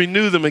 to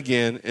renew them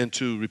again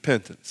into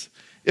repentance.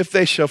 If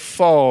they shall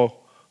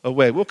fall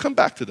away. We'll come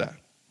back to that.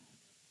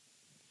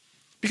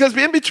 Because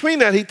in between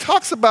that, he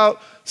talks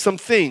about some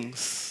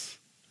things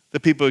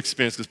that people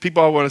experience. Because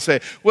people all want to say,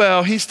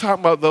 well, he's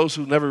talking about those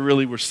who never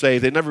really were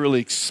saved. They never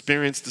really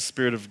experienced the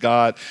Spirit of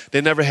God.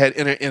 They never had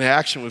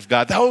interaction with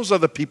God. Those are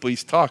the people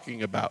he's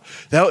talking about.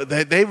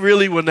 They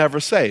really were never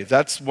saved.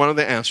 That's one of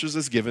the answers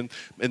that's given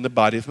in the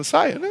body of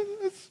Messiah. And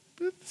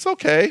it's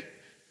okay.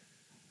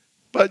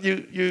 But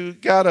you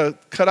got to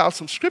cut out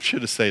some scripture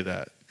to say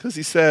that. Because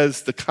he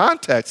says the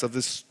context of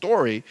this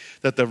story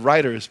that the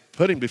writer is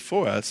putting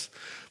before us,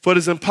 for it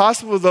is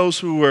impossible for those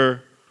who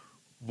were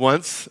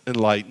once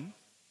enlightened.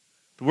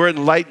 The word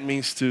enlightened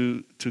means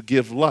to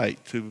give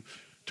light, to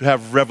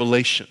have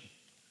revelation.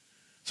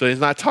 So he's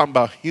not talking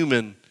about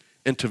human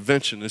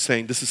intervention. He's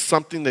saying this is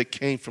something that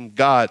came from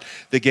God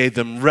that gave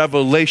them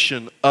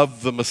revelation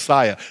of the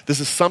Messiah. This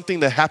is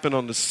something that happened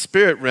on the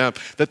spirit realm,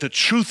 that the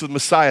truth of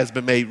Messiah has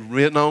been made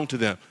known to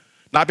them.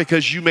 Not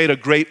because you made a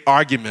great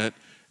argument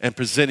and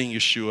presenting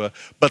Yeshua,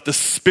 but the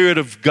Spirit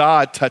of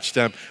God touched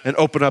them and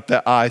opened up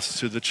their eyes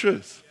to the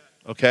truth.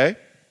 Okay?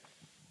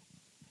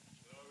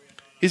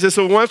 He says,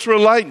 so once we're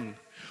enlightened,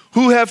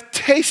 who have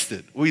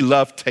tasted. We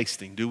love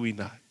tasting, do we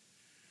not?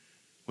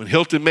 When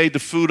Hilton made the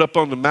food up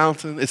on the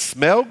mountain, it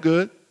smelled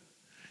good.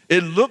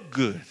 It looked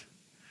good.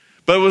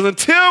 But it was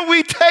until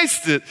we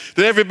tasted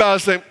that everybody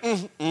was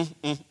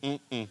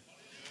saying,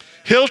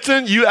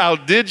 Hilton, you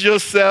outdid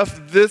yourself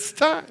this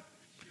time.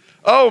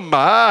 Oh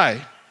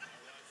my.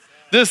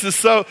 This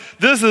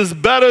is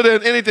better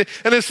than anything.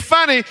 And it's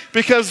funny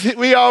because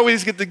we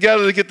always get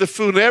together to get the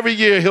food. And every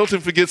year, Hilton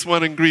forgets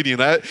one ingredient.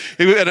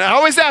 And I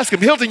always ask him,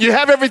 Hilton, you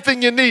have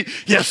everything you need?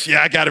 Yes,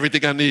 I got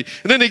everything I need.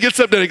 And then he gets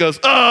up there and he goes,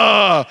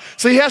 oh.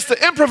 So he has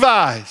to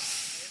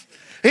improvise.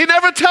 He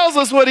never tells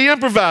us what he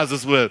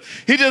improvises with.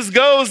 He just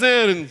goes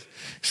in and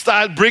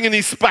starts bringing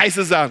these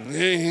spices out.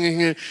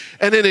 And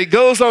then it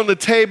goes on the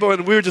table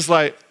and we're just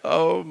like,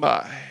 oh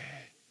my,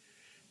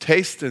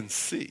 taste and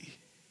see.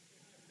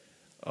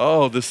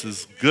 Oh, this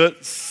is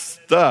good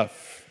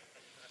stuff.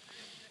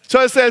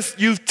 So it says,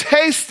 you've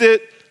tasted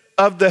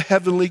of the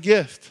heavenly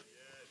gift.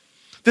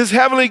 This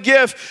heavenly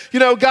gift,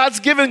 God's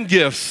given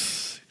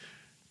gifts.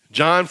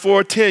 John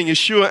 4:10,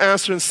 Yeshua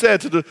answered and said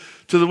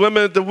to the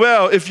women at the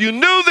well, if you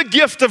knew the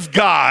gift of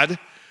God,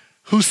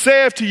 who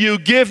saith to you,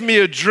 give me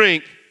a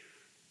drink,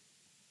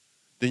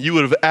 then you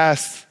would have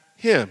asked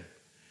him,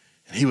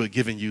 and he would have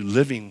given you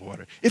living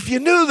water. If you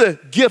knew the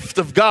gift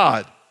of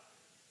God,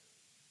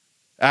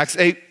 Acts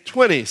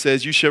 8:20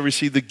 says, you shall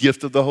receive the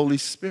gift of the Holy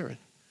Spirit.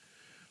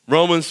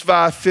 Romans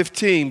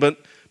 5:15,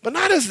 but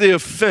not as the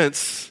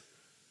offense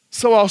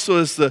so also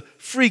is the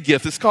free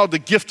gift. It's called the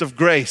gift of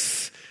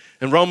grace.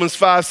 In Romans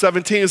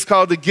 5:17, it's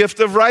called the gift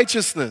of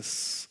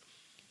righteousness.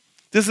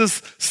 This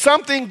is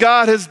something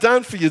God has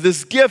done for you,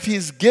 this gift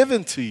he's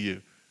given to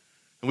you.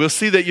 And we'll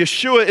see that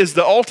Yeshua is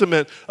the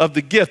ultimate of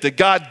the gift, that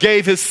God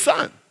gave his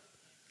son.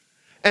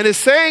 And it's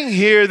saying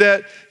here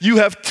that you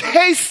have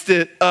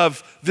tasted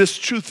of this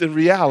truth and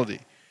reality.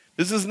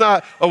 This is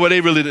not, oh, well,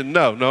 they really didn't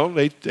know. No,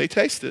 they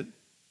tasted.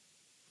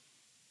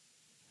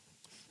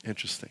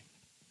 Interesting.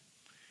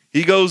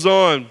 He goes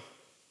on,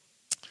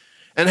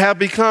 and have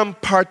become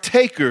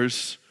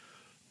partakers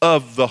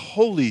of the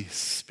Holy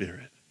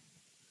Spirit.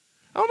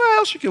 I don't know how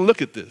else you can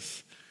look at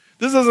this.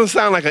 This doesn't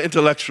sound like an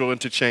intellectual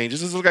interchange.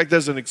 This looks like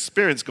there's an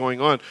experience going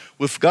on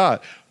with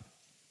God.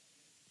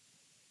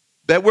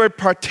 That word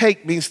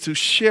partake means to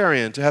share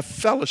in, to have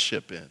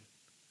fellowship in.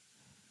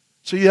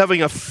 So you're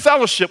having a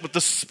fellowship with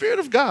the Spirit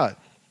of God.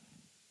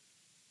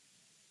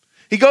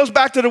 He goes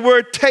back to the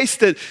word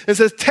tasted and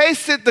says,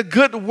 tasted the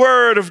good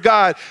word of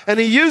God. And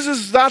he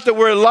uses not the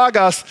word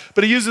logos,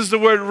 but he uses the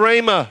word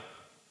rhema.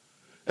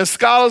 And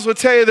scholars will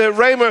tell you that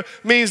rhema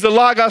means the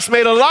logos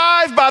made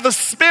alive by the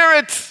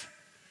Spirit.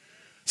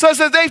 So it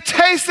says they've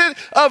tasted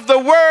of the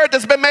word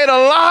that's been made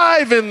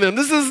alive in them.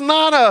 This is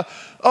not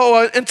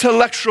an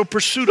intellectual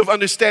pursuit of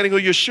understanding who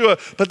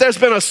Yeshua, but there's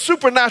been a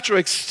supernatural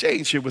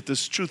exchange here with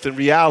this truth and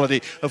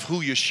reality of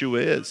who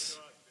Yeshua is.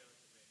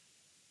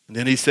 And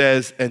then he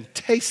says, and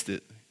taste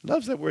it. He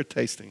loves that word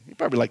tasting. He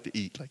probably like to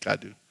eat like I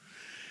do.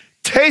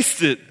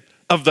 Taste it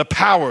of the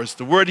powers.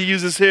 The word he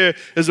uses here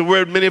is a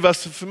word many of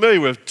us are familiar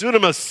with,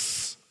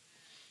 dunamis,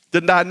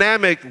 the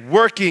dynamic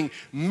working,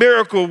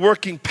 miracle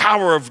working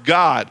power of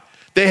God.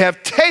 They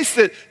have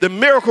tasted the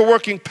miracle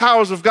working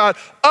powers of God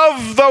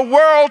of the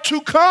world to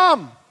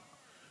come,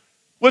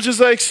 which is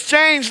an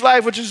exchange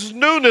life, which is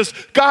newness,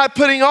 God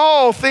putting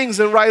all things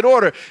in right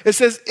order. It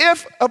says,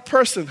 if a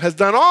person has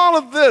done all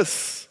of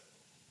this,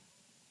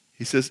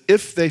 he says,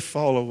 if they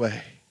fall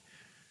away.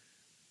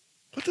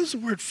 What does the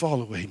word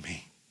fall away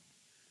mean?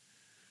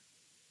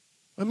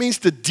 It means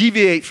to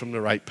deviate from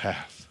the right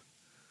path,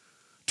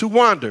 to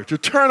wander, to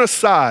turn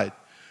aside,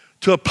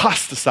 to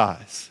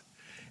apostatize.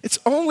 It's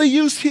only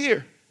used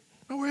here,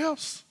 nowhere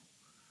else.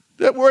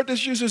 That word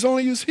that's used is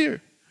only used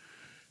here.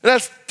 And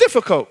that's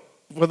difficult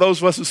for those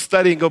of us who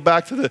study and go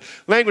back to the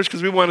language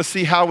because we want to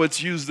see how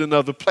it's used in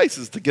other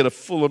places to get a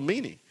fuller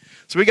meaning.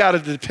 So we got to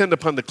depend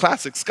upon the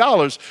classic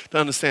scholars to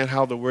understand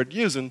how the word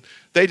used. And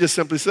they just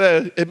simply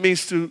said it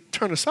means to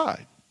turn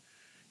aside.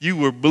 You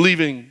were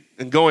believing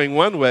and going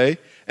one way,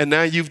 and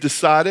now you've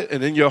decided,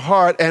 and in your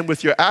heart and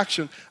with your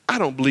action, I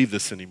don't believe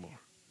this anymore.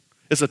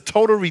 It's a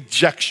total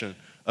rejection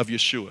of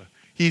Yeshua.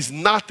 He's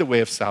not the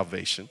way of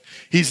salvation.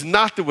 He's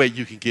not the way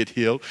you can get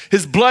healed.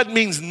 His blood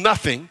means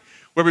nothing.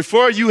 Where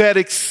before you had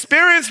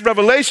experienced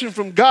revelation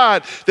from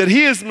God that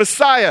he is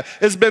Messiah,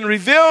 has been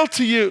revealed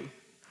to you.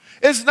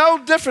 It's no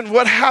different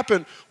what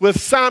happened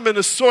with Simon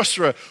the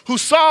sorcerer, who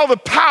saw the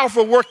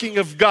powerful working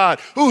of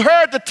God, who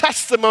heard the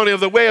testimony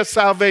of the way of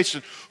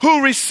salvation,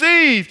 who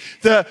received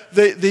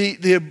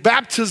the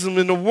baptism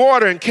in the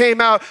water and came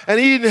out and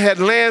even had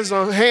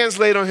hands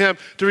laid on him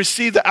to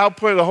receive the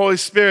outpouring of the Holy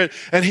Spirit.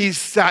 And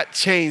he's not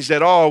changed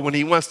at all when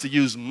he wants to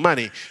use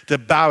money to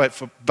buy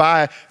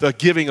the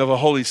giving of the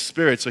Holy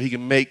Spirit so he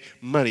can make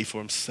money for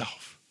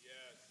himself.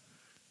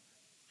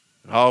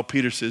 And all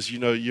Peter says,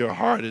 your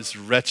heart is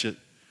wretched.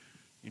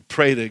 You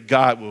pray that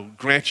God will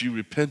grant you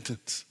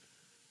repentance.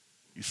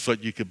 You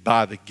thought you could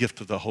buy the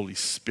gift of the Holy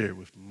Spirit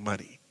with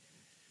money.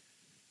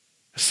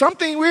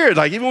 Something weird,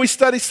 like even when we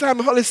study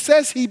Simon, it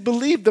says he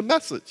believed the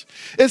message.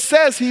 It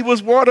says he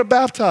was water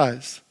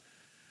baptized.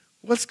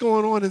 What's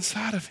going on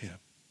inside of him?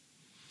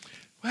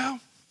 Well,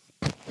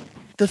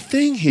 the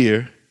thing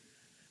here,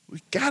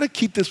 we got to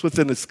keep this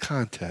within its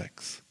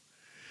context,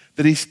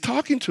 that he's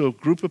talking to a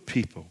group of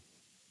people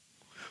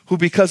who,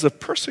 because of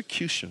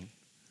persecution,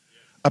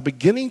 are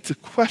beginning to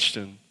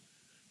question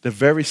the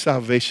very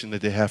salvation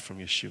that they have from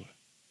Yeshua.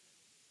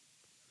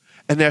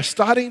 And they're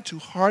starting to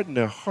harden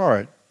their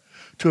heart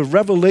to a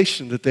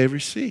revelation that they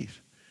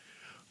received.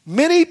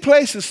 Many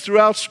places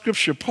throughout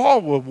Scripture,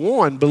 Paul will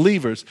warn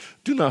believers,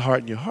 do not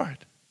harden your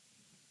heart.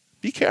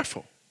 Be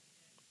careful.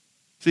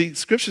 See,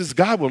 Scripture says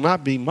God will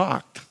not be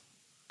mocked.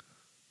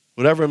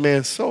 Whatever a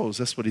man sows,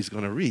 that's what he's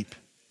going to reap.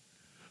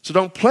 So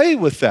don't play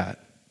with that.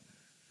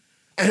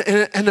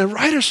 And the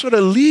writer sort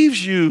of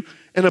leaves you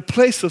in a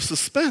place of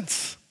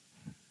suspense.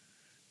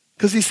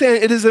 Because he's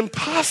saying it is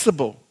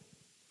impossible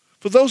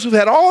for those who've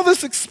had all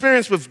this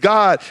experience with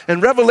God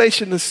and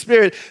revelation in the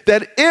Spirit,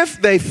 that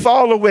if they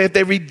fall away, if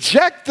they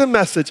reject the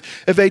message,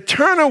 if they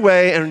turn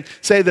away and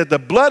say that the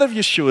blood of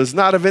Yeshua is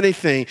not of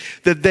anything,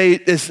 that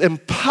it's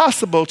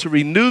impossible to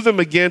renew them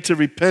again to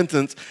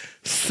repentance,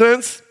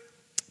 since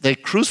they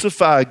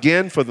crucify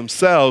again for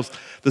themselves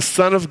the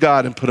Son of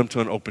God and put him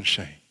to an open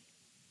shame.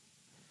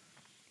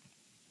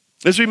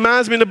 This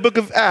reminds me in the book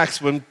of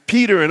Acts when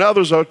Peter and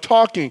others are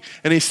talking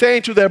and he's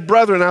saying to their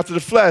brethren after the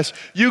flesh,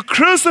 you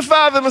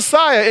crucify the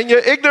Messiah in your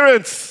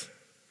ignorance.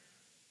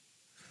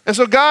 And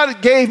so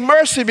God gave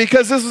mercy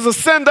because this was a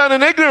sin done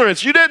in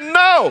ignorance. You didn't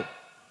know.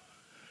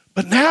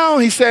 But now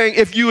he's saying,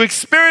 if you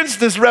experience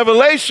this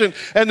revelation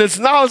and this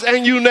knowledge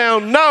and you now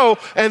know,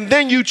 and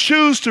then you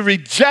choose to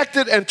reject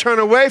it and turn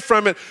away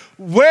from it,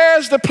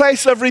 where's the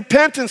place of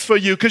repentance for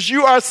you? Because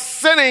you are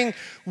sinning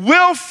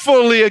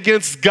willfully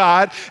against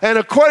God. And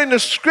according to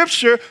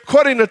Scripture,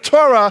 according to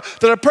Torah,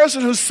 that a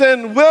person who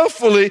sinned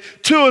willfully,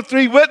 2 or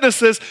 3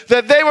 witnesses,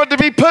 that they were to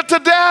be put to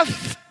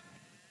death.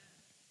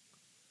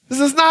 This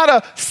is not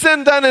a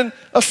sin done in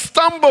a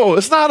stumble.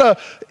 It's not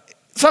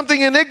something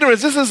in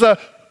ignorance. This is a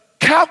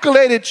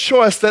calculated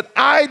choice that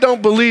I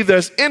don't believe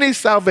there's any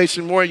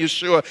salvation more in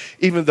Yeshua,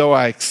 even though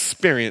I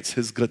experience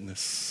his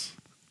goodness.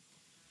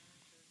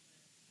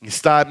 You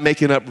start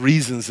making up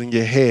reasons in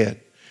your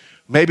head.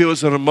 Maybe it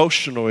was an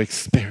emotional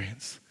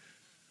experience.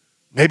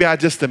 Maybe I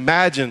just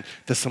imagined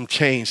that some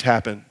change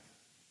happened.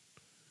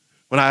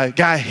 When I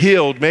got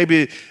healed,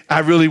 maybe I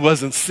really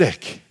wasn't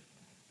sick.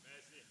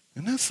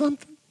 Isn't that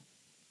something?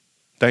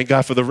 Thank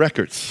God for the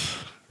records,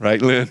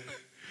 right, Lynn?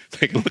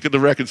 Take a look at the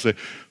records and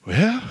say,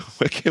 well,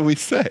 what can we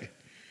say?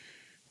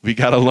 We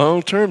got a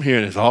long term here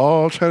and it's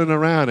all turning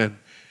around and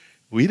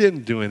we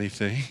didn't do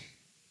anything.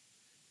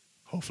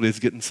 Hopefully it's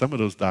getting some of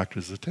those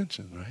doctors'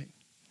 attention, right?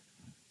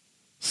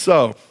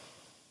 So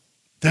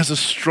there's a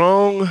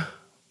strong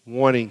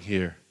warning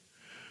here.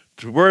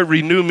 The word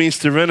renew means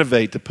to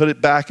renovate, to put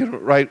it back in the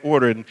right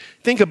order. And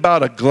think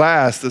about a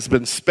glass that's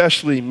been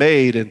specially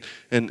made and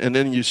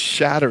then you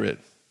shatter it.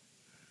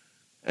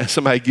 And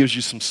somebody gives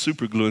you some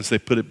super glue and say,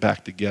 put it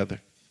back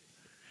together.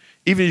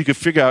 Even if you can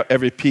figure out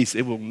every piece,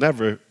 it will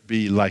never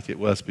be like it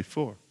was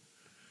before.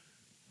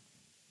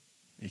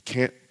 You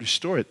can't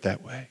restore it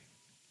that way.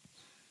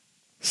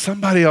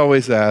 Somebody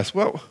always asks,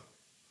 well,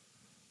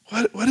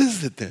 what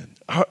is it then?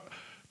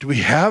 Do we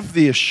have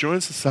the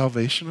assurance of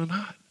salvation or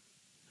not?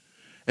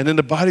 And in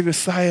the body of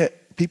Messiah,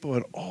 people are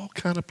in all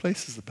kinds of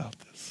places about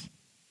this.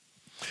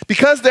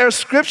 Because there are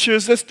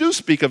scriptures that do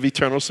speak of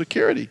eternal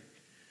security.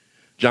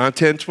 John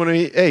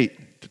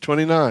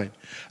 10:28-29.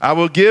 I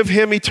will give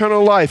him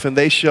eternal life, and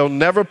they shall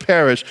never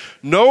perish.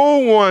 No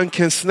one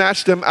can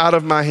snatch them out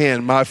of my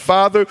hand. My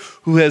Father,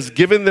 who has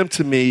given them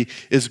to me,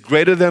 is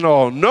greater than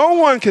all. No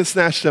one can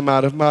snatch them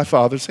out of my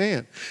Father's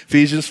hand.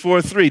 Ephesians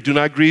 4:3. Do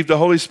not grieve the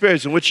Holy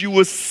Spirit, in which you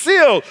were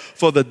sealed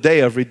for the day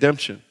of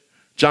redemption.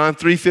 John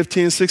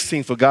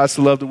 3:15-16. For God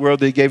so loved the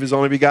world that he gave his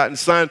only begotten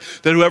Son,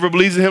 that whoever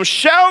believes in him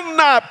shall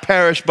not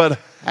perish, but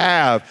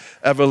have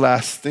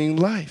everlasting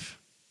life.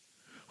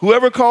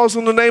 Whoever calls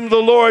on the name of the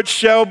Lord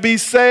shall be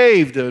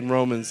saved. In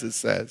Romans it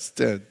says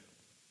 10.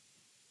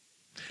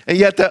 And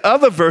yet there are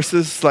other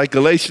verses like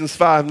Galatians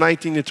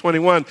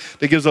 5:19-21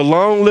 that gives a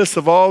long list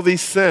of all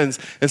these sins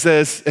and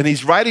says, and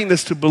he's writing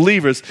this to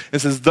believers and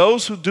says,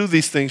 those who do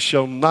these things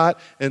shall not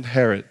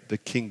inherit the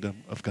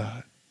kingdom of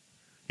God.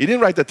 He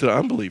didn't write that to the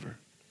unbeliever.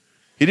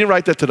 He didn't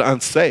write that to the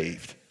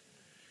unsaved.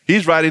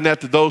 He's writing that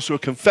to those who are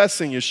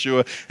confessing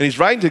Yeshua. And he's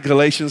writing to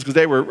Galatians because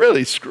they were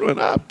really screwing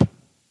up.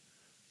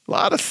 A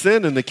lot of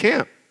sin in the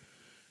camp.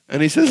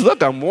 And he says,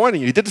 look, I'm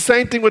warning you. He did the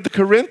same thing with the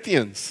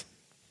Corinthians.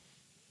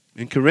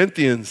 In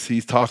Corinthians,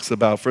 he talks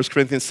about 1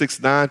 Corinthians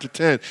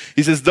 6:9-10.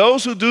 He says,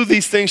 those who do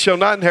these things shall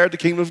not inherit the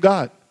kingdom of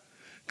God.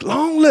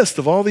 Long list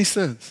of all these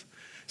sins.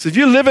 So if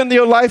you're living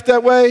your life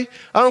that way,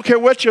 I don't care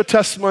what your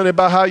testimony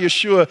about how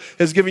Yeshua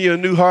has given you a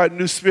new heart,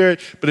 new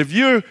spirit, but if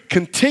you're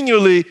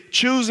continually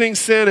choosing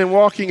sin and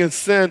walking in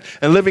sin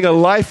and living a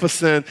life of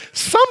sin,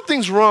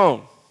 something's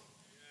wrong.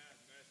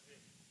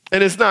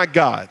 And it's not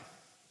God.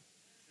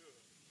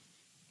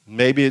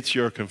 Maybe it's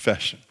your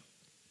confession.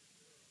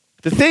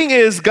 The thing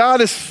is, God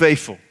is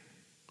faithful.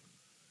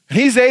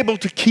 He's able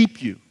to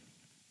keep you.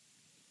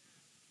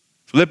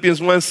 Philippians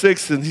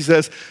 1:6, and he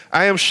says,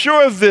 I am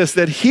sure of this,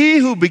 that he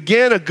who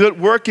began a good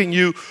work in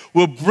you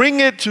will bring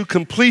it to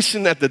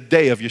completion at the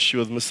day of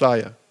Yeshua the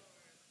Messiah.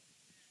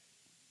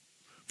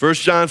 1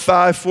 John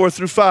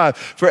 5:4-5.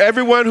 For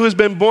everyone who has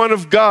been born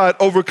of God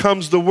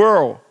overcomes the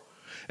world.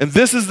 And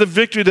this is the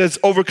victory that's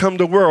overcome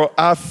the world,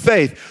 our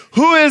faith.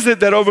 Who is it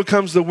that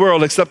overcomes the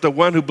world except the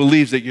one who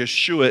believes that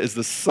Yeshua is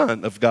the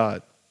Son of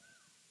God?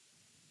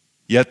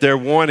 Yet there are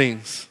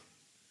warnings.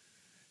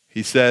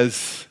 He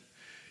says,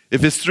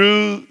 if it's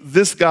through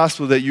this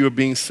gospel that you are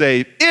being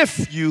saved,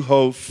 if you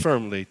hold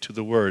firmly to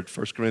the word,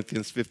 1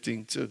 Corinthians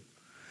 15:2.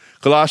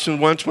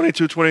 Colossians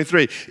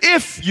 1:22-23.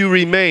 If you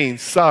remain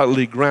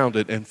solidly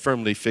grounded and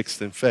firmly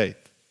fixed in faith.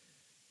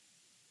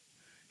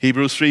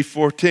 Hebrews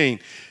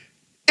 3:14.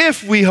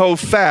 If we hold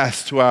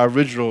fast to our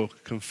original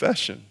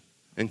confession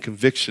and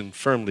conviction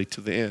firmly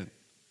to the end.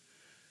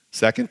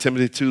 2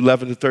 Timothy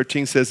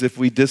 2:11-13 says, if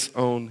we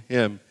disown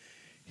him,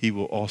 he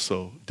will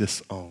also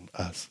disown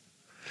us.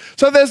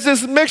 So there's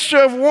this mixture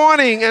of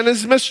warning and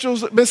this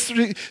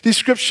these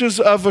scriptures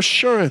of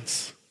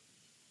assurance.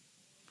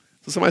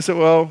 So somebody said,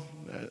 well,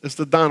 it's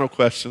the Donald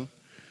question.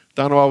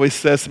 Donald always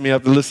says to me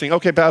after listening,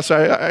 okay, Pastor,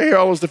 I hear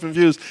all those different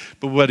views,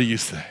 but what do you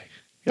say?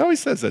 He always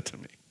says that to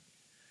me.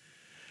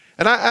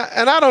 And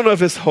I don't know if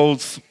this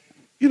holds,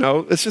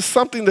 it's just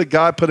something that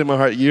God put in my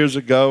heart years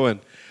ago, and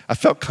I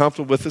felt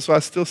comfortable with it, so I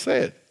still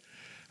say it.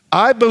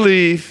 I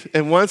believe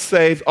in once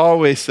saved,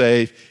 always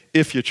saved,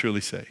 if you're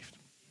truly saved.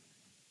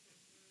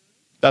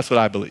 That's what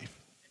I believe.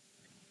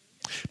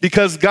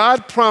 Because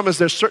God promised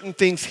there's certain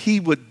things he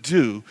would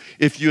do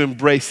if you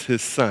embrace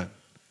his son.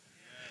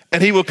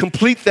 And he will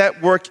complete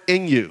that work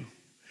in you.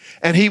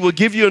 And he will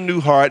give you a new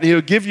heart, and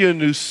he'll give you a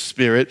new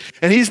spirit.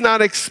 And he's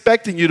not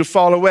expecting you to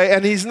fall away,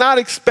 and he's not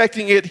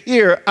expecting it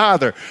here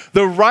either.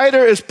 The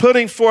writer is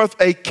putting forth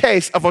a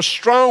case of a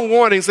strong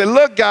warning. Say,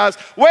 look, guys,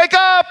 wake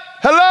up.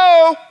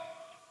 Hello.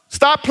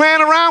 Stop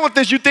playing around with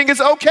this. You think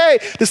it's okay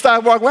to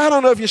start walking. Well, I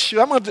don't know if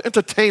Yeshua, I'm going to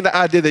entertain the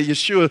idea that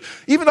Yeshua,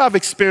 even though I've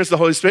experienced the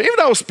Holy Spirit, even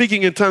though I was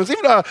speaking in tongues,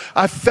 even though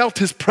I felt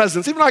his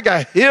presence, even though I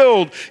got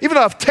healed, even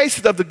though I've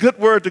tasted of the good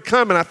word to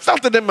come and I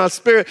felt it in my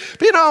spirit,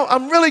 but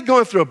I'm really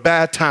going through a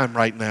bad time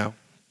right now.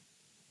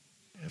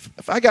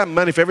 If I got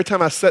money for every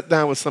time I sat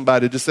down with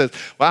somebody that just says,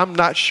 well, I'm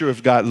not sure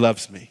if God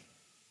loves me.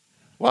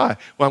 Why?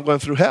 Well, I'm going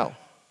through hell.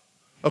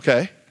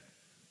 Okay,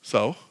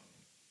 so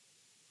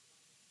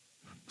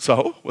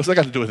what's that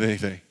got to do with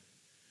anything?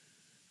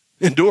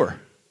 Endure.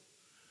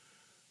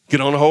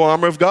 Get on the whole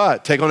armor of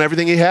God. Take on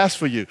everything he has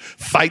for you.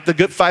 Fight the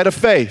good fight of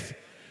faith.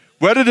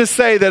 Where did it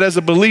say that as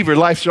a believer,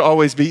 life should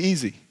always be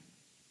easy?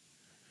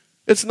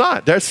 It's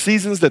not. There's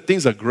seasons that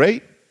things are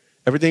great.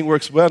 Everything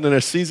works well. And then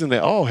there's seasons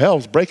that,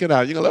 hell's breaking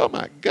out. You go, oh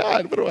my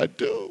God, what do I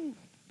do?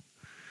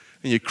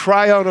 And you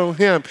cry out on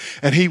him,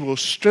 and he will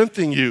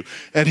strengthen you.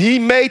 And he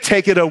may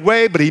take it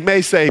away, but he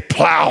may say,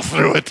 plow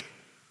through it.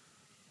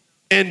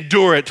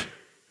 Endure it.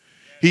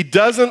 He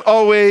doesn't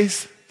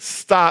always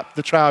stop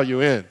the trial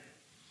you're in,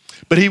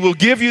 but he will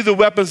give you the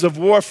weapons of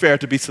warfare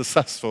to be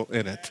successful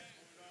in it.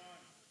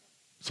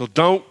 So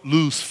don't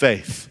lose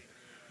faith.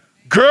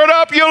 Gird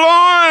up your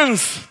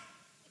loins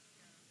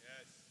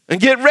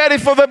and get ready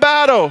for the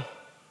battle.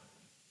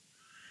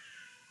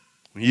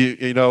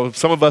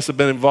 Some of us have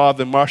been involved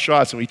in martial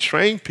arts and we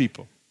train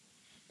people.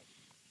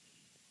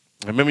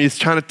 I remember he's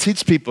trying to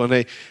teach people and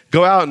they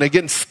go out and they're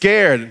getting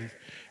scared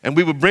and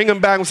we would bring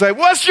them back and say,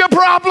 what's your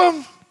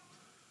problem?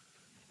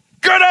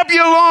 Gird up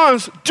your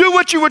loins, do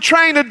what you were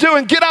trained to do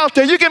and get out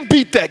there. You can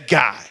beat that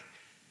guy.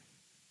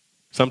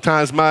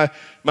 Sometimes my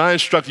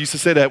instructor used to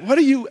say that, what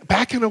are you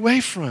backing away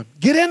from?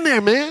 Get in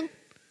there, man.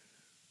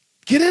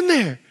 Get in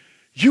there.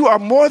 You are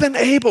more than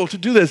able to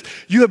do this.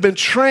 You have been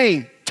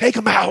trained. Take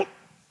them out.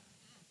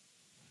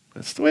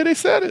 That's the way they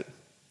said it.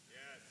 Yes.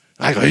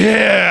 I go,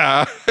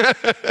 yeah.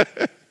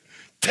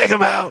 Take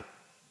them out.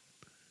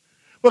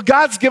 Well,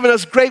 God's given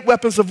us great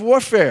weapons of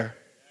warfare.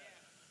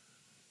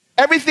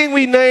 Everything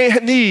we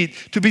need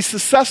to be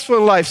successful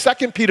in life,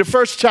 2 Peter,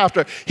 1st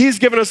chapter, he's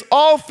given us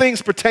all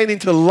things pertaining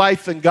to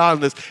life and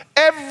godliness.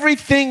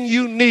 Everything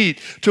you need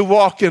to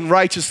walk in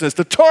righteousness.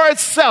 The Torah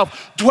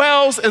itself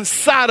dwells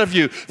inside of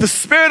you. The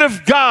Spirit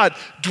of God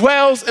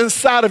dwells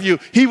inside of you.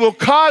 He will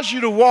cause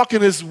you to walk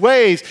in his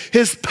ways.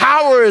 His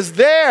power is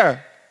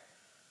there.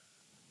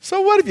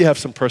 So what if you have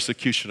some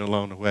persecution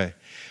along the way?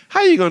 How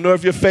are you going to know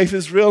if your faith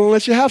is real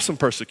unless you have some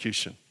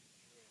persecution?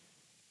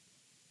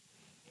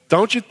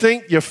 Don't you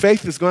think your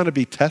faith is going to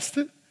be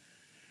tested?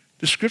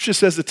 The scripture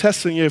says the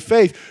testing of your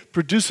faith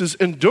produces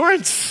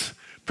endurance,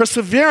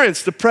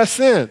 perseverance to press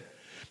in.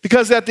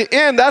 Because at the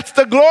end, that's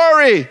the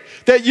glory,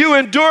 that you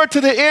endure to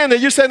the end.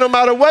 And you say, no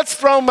matter what's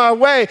thrown my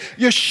way,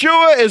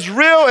 Yeshua is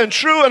real and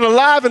true and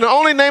alive in the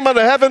only name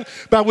under heaven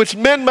by which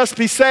men must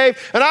be saved.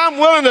 And I'm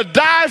willing to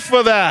die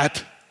for that.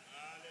 Hallelujah.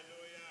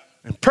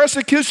 And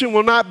persecution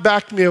will not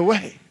back me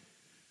away.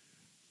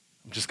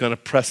 I'm just going to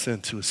press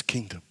into his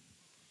kingdom.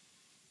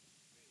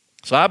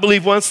 So I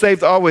believe once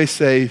saved, always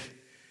saved,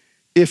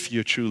 if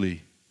you're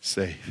truly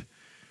saved.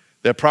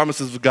 They're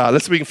promises of God.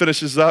 Let's see if we can finish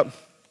this up.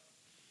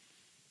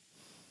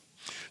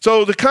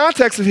 So the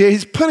context of here,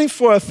 he's putting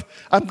forth,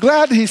 I'm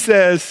glad that he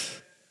says,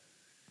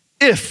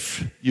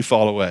 if you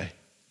fall away.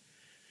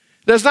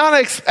 There's not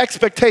an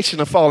expectation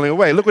of falling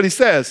away. Look what he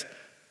says.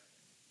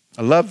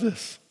 I love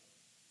this.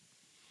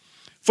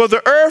 For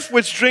the earth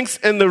which drinks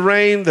in the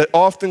rain that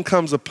often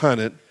comes upon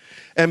it,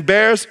 and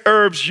bears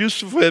herbs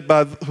useful for it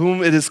by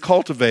whom it is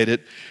cultivated,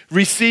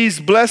 receives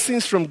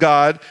blessings from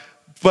God,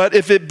 but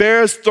if it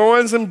bears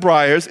thorns and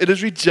briars, it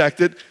is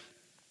rejected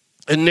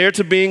and near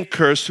to being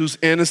cursed, whose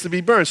end is to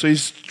be burned. So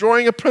he's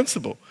drawing a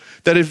principle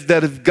that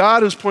if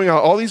God is pouring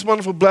out all these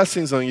wonderful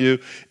blessings on you,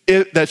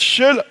 that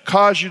should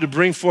cause you to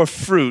bring forth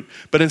fruit,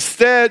 but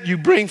instead you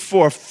bring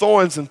forth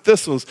thorns and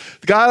thistles.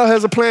 God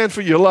has a plan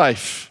for your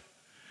life.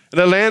 And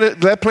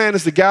that plan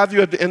is to gather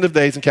you at the end of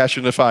days and cast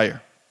you in the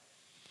fire.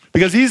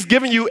 Because he's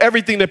given you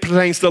everything that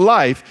pertains to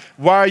life.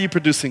 Why are you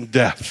producing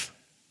death?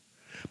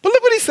 But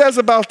look what he says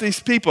about these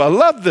people. I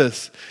love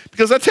this.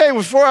 Because I tell you,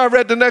 before I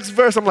read the next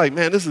verse, I'm like,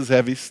 man, this is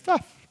heavy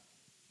stuff.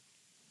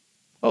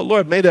 Oh,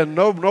 Lord, may there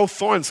no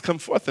thorns come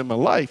forth in my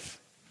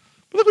life.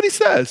 But look what he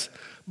says.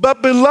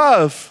 But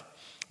beloved,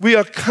 we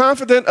are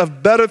confident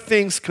of better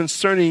things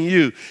concerning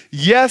you.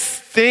 Yes,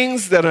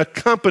 things that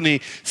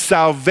accompany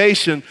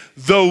salvation,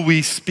 though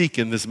we speak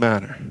in this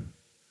manner.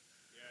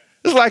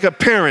 It's like a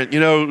parent,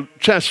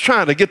 just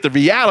trying to get the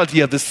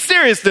reality of the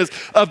seriousness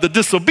of the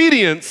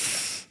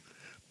disobedience.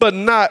 but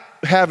not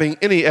having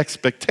any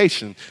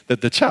expectation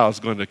that the child's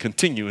going to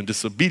continue in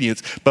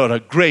disobedience, but a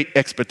great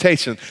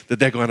expectation that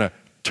they're going to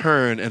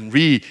turn and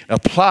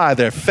reapply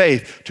their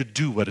faith to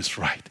do what is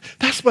right.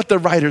 That's what the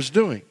writer's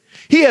doing.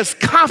 He has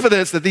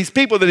confidence that these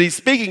people that he's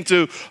speaking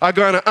to are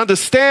going to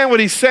understand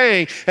what he's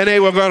saying, and they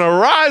were going to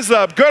rise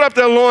up, gird up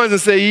their loins, and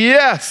say,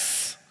 yes.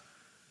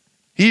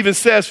 He even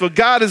says, for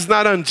God is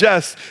not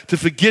unjust to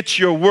forget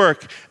your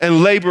work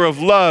and labor of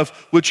love,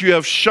 which you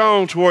have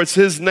shown towards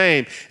his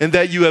name, and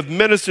that you have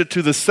ministered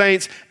to the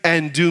saints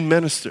and do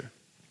minister.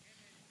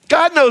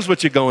 God knows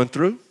what you're going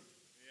through.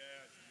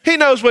 He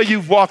knows where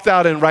you've walked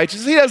out in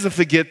righteousness. He doesn't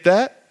forget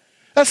that.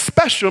 That's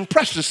special and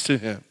precious to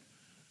him.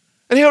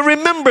 And he'll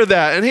remember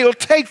that, and he'll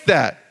take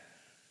that.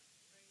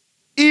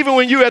 Even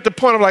when you're at the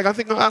point of like, I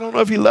don't know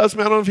if he loves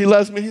me. I don't know if he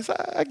loves me. He says,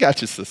 I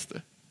got you,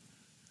 sister.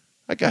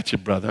 I got you,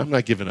 brother. I'm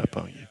not giving up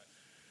on you.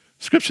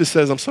 Scripture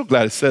says, I'm so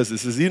glad it says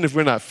this, is even if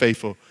we're not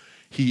faithful,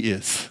 he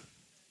is.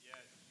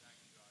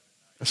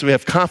 And so we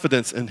have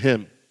confidence in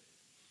him.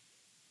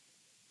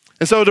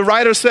 And so the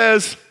writer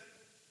says,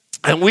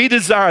 and we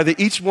desire that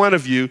each one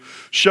of you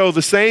show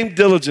the same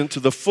diligence to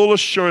the full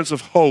assurance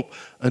of hope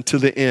until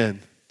the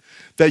end,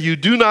 that you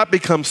do not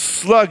become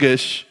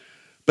sluggish,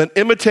 but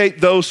imitate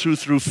those who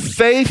through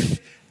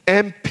faith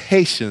and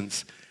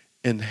patience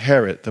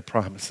inherit the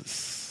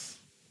promises.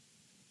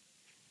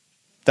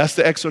 That's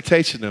the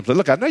exhortation of them.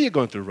 Look, I know you're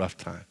going through a rough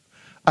time.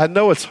 I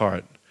know it's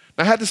hard.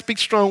 I had to speak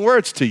strong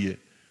words to you.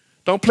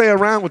 Don't play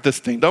around with this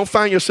thing. Don't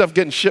find yourself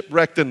getting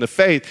shipwrecked in the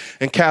faith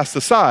and cast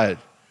aside.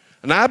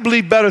 And I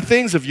believe better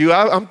things of you.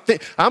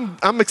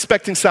 I'm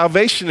expecting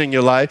salvation in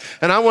your life.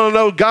 And I want to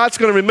know God's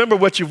going to remember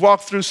what you've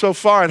walked through so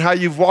far and how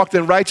you've walked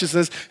in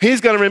righteousness.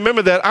 He's going to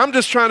remember that. I'm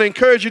just trying to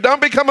encourage you.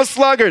 Don't become a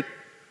sluggard.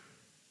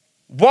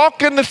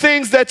 Walk in the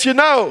things that you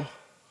know.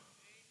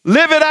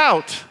 Live it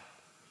out.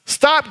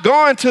 Stop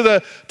going to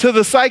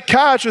the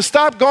psychiatrist.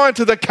 Stop going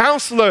to the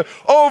counselor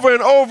over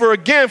and over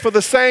again for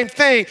the same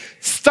thing.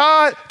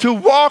 Start to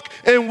walk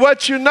in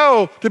what you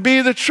know to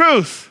be the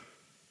truth.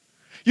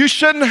 You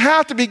shouldn't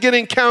have to be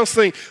getting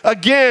counseling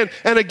again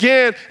and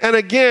again and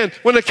again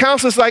when the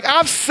counselor's like,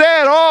 I've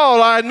said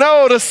all I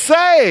know to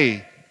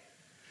say.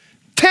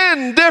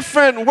 10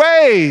 different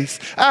ways.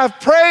 I've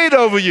prayed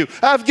over you.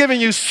 I've given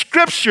you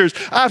scriptures.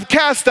 I've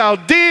cast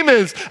out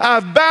demons.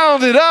 I've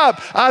bound it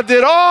up. I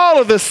did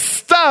all of this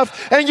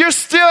stuff, and you're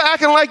still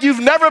acting like you've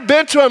never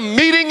been to a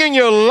meeting in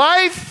your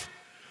life?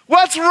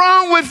 What's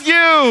wrong with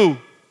you?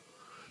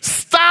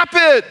 Stop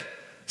it.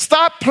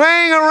 Stop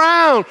playing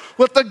around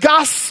with the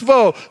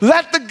gospel.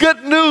 Let the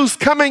good news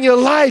come in your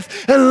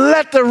life and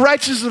let the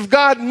righteousness of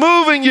God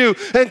move in you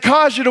and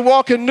cause you to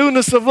walk in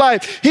newness of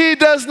life. He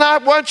does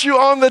not want you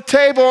on the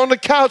table, on the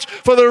couch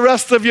for the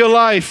rest of your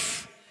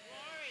life.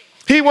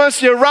 He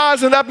wants you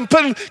rising up and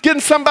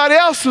getting somebody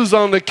else who's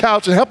on the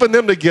couch and helping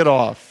them to get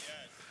off.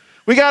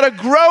 We got to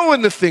grow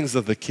in the things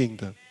of the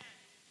kingdom.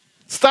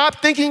 Stop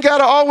thinking you got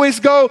to always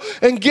go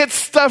and get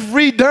stuff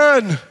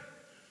redone.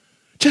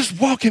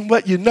 Just walk in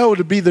what you know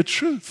to be the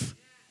truth.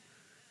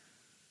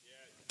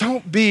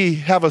 Don't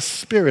have a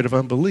spirit of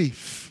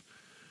unbelief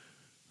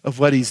of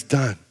what he's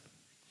done.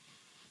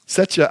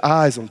 Set your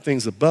eyes on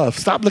things above.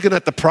 Stop looking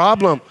at the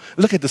problem.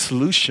 Look at the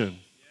solution.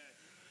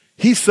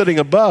 He's sitting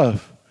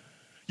above.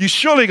 You're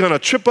surely going to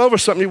trip over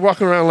something. You're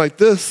walking around like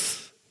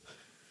this.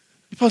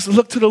 You're supposed to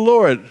look to the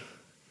Lord.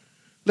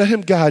 Let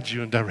him guide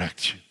you and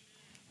direct you.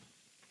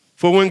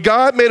 For when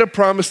God made a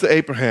promise to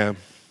Abraham,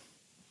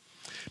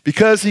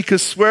 because he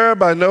could swear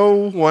by no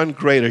one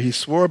greater, he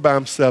swore by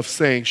himself,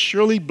 saying,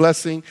 surely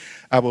blessing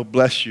I will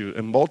bless you,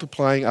 and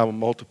multiplying I will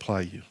multiply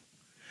you.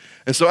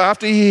 And so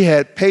after he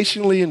had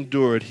patiently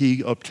endured,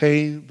 he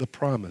obtained the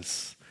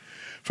promise.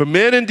 For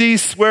men indeed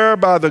swear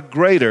by the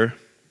greater,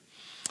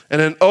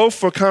 and an oath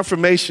for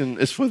confirmation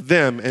is for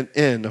them an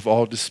end of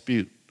all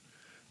dispute.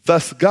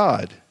 Thus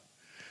God,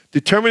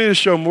 determining to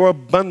show more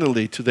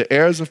abundantly to the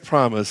heirs of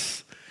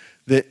promise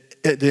the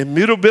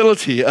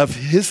immutability of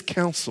his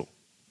counsel,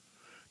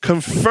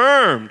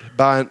 confirmed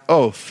by an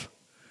oath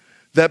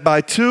that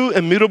by two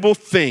immutable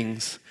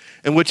things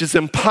in which it's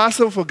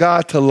impossible for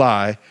God to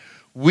lie,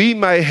 we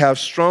may have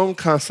strong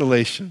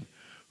consolation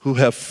who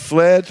have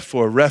fled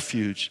for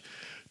refuge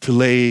to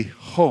lay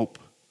hold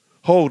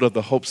of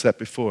the hope set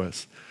before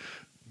us.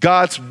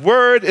 God's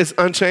word is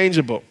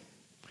unchangeable.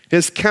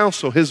 His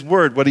counsel, his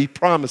word, what he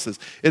promises,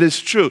 it is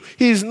true.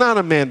 He's not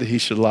a man that he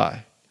should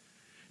lie.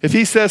 If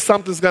he says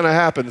something's going to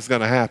happen, it's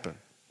going to happen.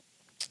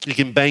 You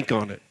can bank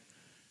on it.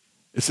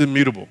 It's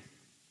immutable.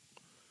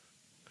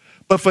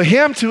 But for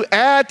him to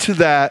add to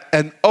that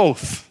an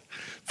oath,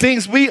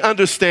 things we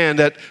understand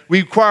that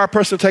require a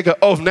person to take an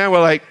oath, now we're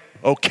like,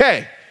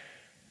 okay.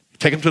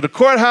 Take him to the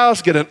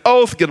courthouse, get an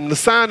oath, get him to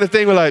sign the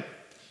thing, we're like,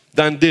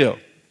 done deal.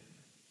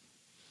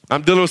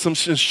 I'm dealing with some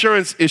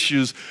insurance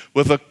issues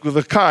with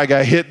a car I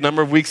got hit a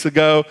number of weeks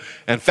ago,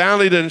 and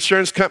finally the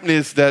insurance company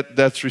that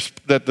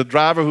the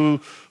driver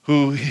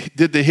who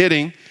did the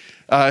hitting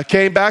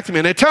came back to me,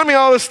 and they tell me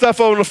all this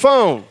stuff over the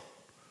phone.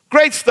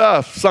 Great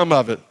stuff, some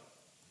of it.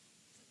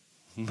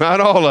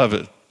 Not all of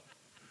it.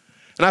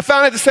 And I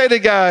finally had to say to the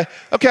guy,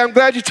 okay, I'm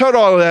glad you told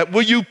all of that.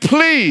 Will you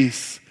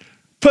please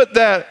put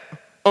that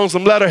on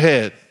some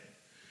letterhead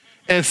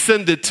and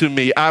send it to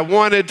me? I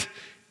want it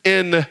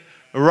in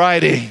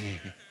writing.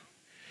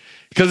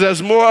 Because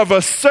there's more of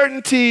a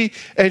certainty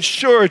and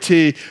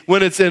surety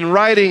when it's in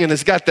writing and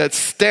it's got that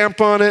stamp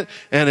on it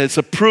and it's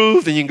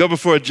approved, and you can go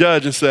before a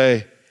judge and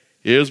say,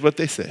 here's what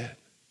they said.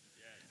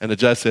 And the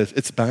judge says,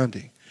 it's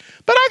binding.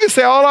 But I can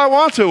say all I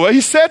want to. Well,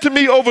 he said to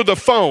me over the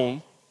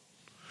phone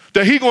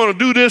that he's going to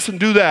do this and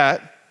do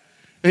that.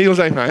 And he was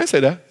like, I didn't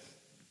say that. I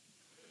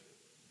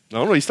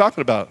don't know what he's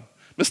talking about.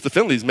 Mr.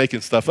 Finley's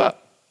making stuff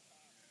up.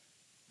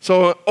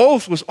 So an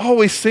oath was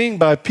always seen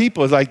by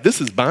people as like,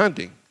 this is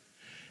binding.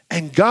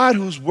 And God,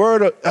 whose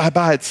word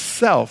by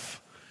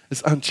itself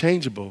is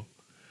unchangeable.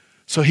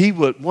 So he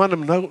would want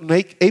to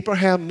make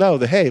Abraham know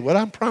that, hey, what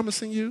I'm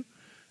promising you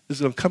is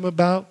going to come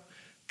about.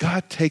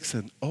 God takes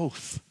an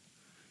oath.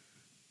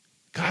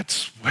 God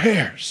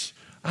swears,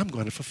 I'm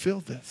going to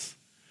fulfill this.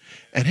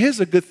 And here's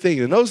a good thing.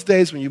 In those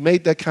days when you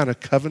made that kind of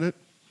covenant,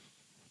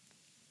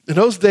 in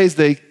those days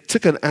they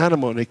took an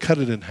animal and they cut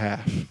it in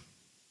half.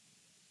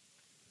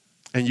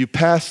 And you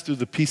passed through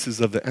the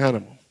pieces of the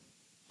animal.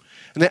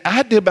 And the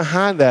idea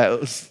behind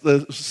that was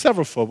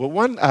severalfold, but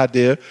one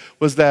idea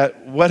was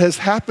that what has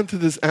happened to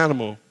this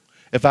animal,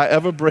 if I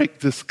ever break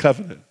this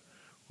covenant,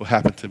 will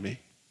happen to me.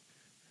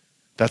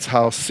 That's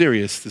how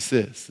serious this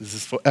is. This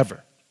is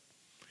forever.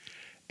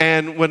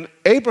 And when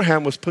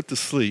Abraham was put to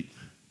sleep,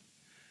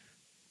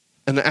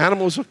 and the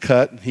animals were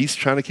cut, and he's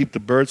trying to keep the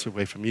birds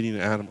away from eating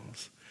the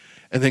animals,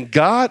 and then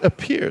God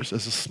appears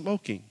as a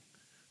smoking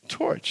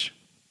torch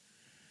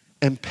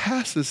and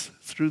passes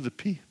through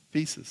the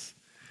pieces.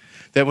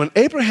 That when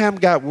Abraham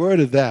got word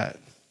of that,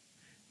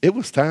 it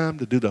was time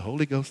to do the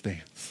Holy Ghost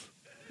dance.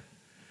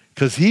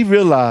 Because he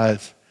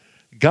realized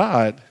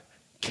God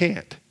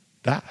can't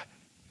die.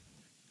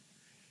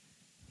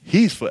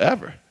 He's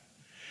forever.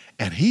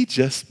 And he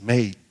just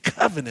made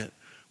covenant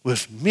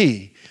with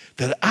me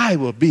that I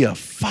will be a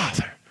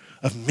father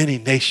of many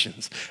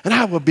nations. And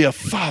I will be a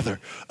father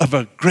of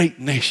a great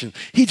nation.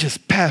 He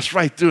just passed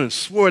right through and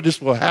swore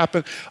this will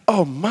happen.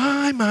 Oh,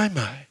 my.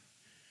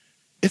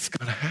 It's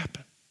going to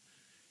happen.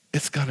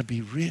 It's going to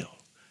be real.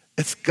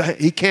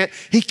 He can't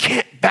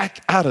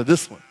back out of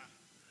this one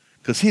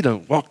because he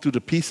done walked through the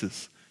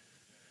pieces.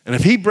 And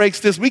if he breaks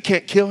this, we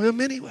can't kill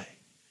him anyway.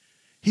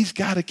 He's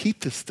got to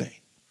keep this thing.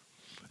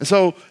 And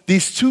so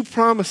these two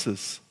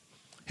promises,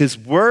 his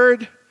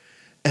word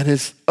and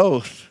his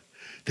oath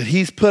that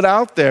he's put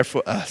out there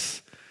for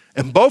us,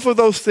 and both of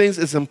those things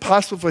is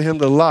impossible for him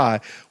to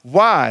lie.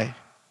 Why?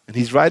 And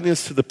he's writing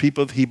this to the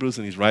people of Hebrews,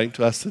 and he's writing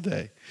to us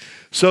today.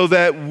 So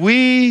that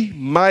we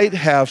might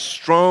have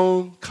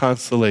strong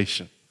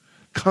consolation,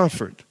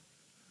 comfort,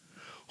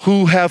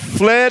 who have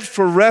fled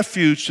for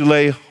refuge to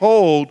lay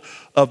hold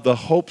of the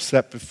hope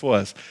set before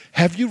us.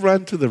 Have you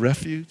run to the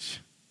refuge?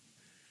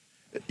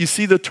 You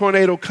see the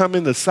tornado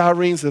coming, the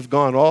sirens have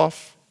gone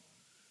off,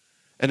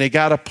 and they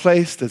got a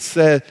place that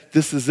said,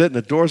 this is it, and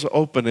the doors are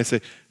open. They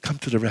say, come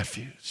to the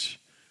refuge.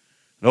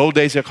 In the old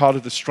days, they called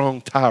it the strong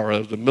tower,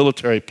 the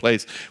military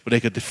place where they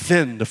could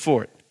defend the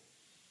fort.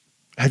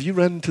 Have you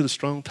run into the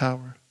strong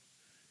tower?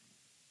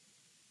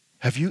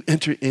 Have you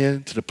entered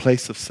into the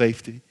place of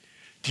safety?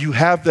 Do you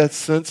have that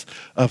sense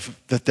of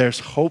that there's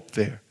hope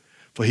there?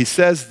 For he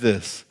says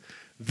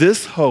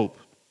this hope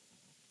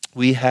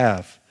we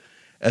have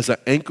as an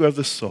anchor of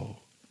the soul.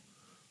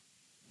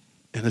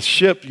 In a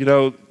ship,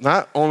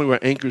 not only were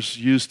anchors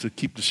used to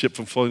keep the ship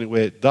from floating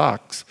away at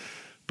docks,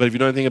 but if you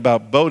know anything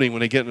about boating, when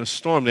they get in a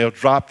storm, they'll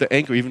drop the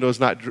anchor. Even though it's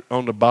not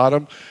on the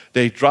bottom,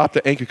 they drop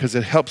the anchor because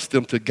it helps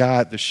them to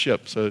guide the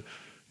ship. So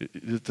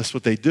that's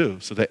what they do.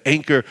 So the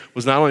anchor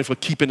was not only for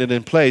keeping it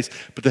in place,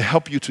 but to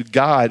help you to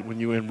guide when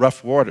you're in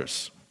rough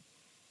waters.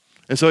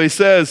 And so he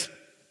says,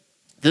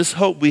 this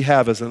hope we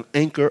have as an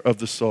anchor of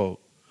the soul,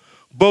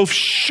 both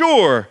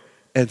sure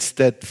and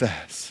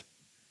steadfast,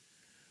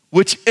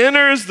 which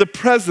enters the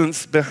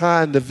presence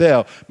behind the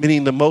veil,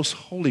 meaning the most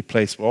holy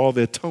place where all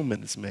the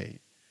atonement is made,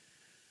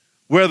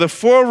 where the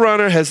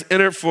forerunner has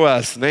entered for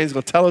us. And then he's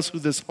going to tell us who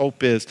this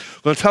hope is.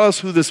 Going to tell us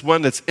who this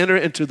one that's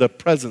entered into the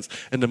presence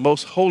in the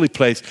most holy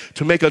place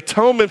to make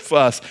atonement for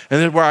us.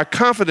 And then where our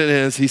confidence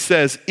is, he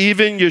says,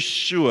 even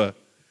Yeshua,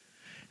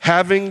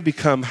 having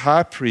become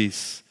high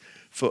priest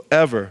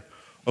forever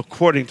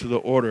according to the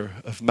order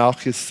of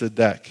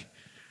Melchizedek.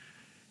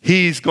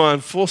 He's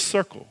gone full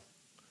circle.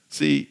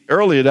 See,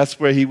 earlier that's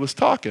where he was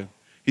talking.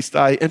 He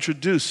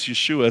introduced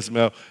Yeshua as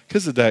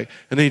Melchizedek,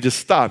 and then he just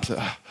stopped.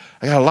 I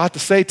got a lot to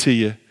say to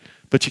you,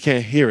 but you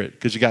can't hear it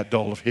because you got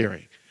dull of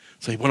hearing.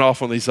 So he went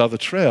off on these other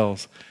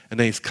trails, and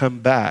then he's come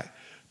back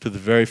to the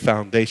very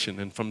foundation.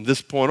 And from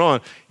this point on,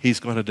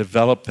 he's going to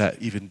develop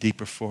that even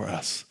deeper for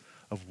us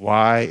of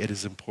why it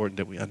is important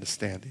that we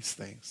understand these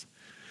things.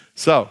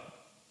 So,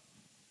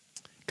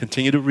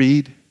 continue to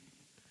read,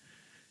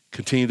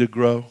 continue to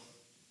grow,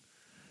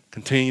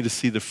 continue to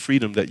see the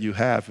freedom that you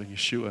have in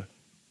Yeshua.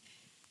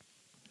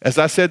 As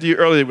I said to you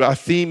earlier, our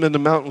theme in the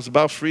mountain was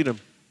about freedom.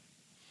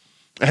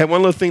 I had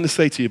one little thing to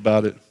say to you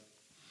about it.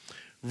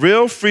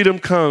 Real freedom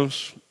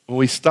comes when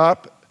we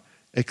stop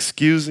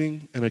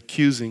excusing and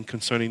accusing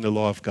concerning the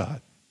law of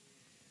God.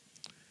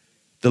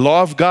 The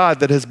law of God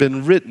that has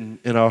been written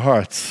in our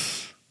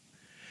hearts.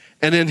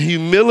 And in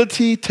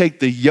humility take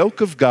the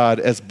yoke of God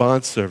as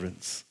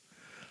bondservants,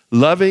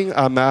 loving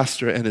our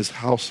master and his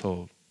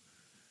household,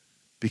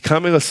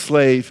 becoming a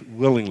slave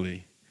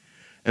willingly,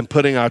 and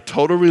putting our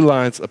total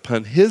reliance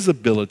upon his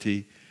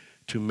ability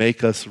to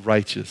make us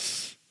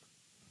righteous.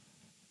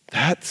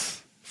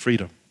 That's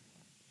freedom.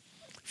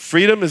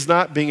 Freedom is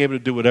not being able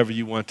to do whatever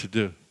you want to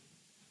do.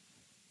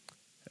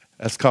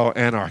 That's called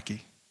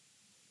anarchy.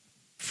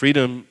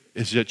 Freedom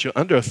is that you're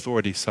under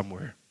authority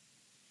somewhere.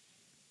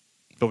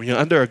 But when you're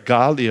under a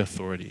godly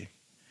authority,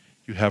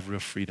 you have real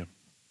freedom.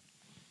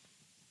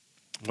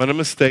 One of the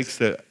mistakes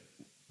that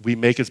we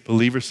make as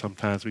believers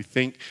sometimes, we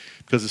think,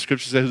 because the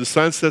scripture says, the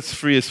Son sets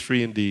free is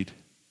free indeed.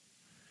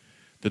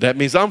 That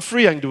means I'm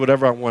free, I can do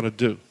whatever I want to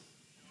do.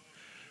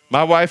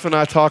 My wife and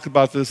I talk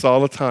about this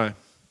all the time.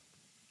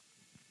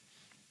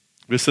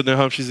 We're sitting at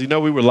home, she said,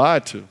 we were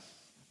lied to.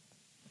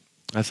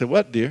 I said,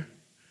 what, dear?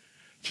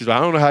 She said, I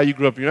don't know how you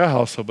grew up in your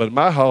household, but in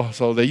my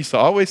household, they used to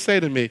always say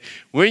to me,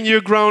 when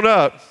you're grown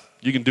up,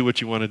 you can do what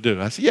you want to do.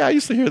 I said, yeah, I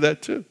used to hear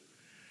that too.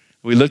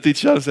 We looked at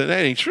each other and said, that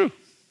ain't true.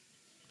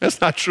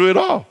 That's not true at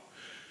all.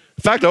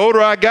 In fact, the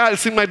older I got, it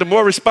seemed like the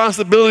more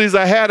responsibilities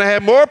I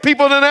had more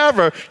people than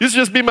ever. Used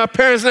to just be my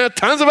parents, and there are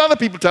tons of other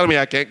people telling me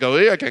I can't go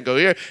here,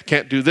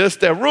 can't do this.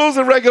 There are rules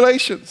and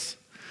regulations.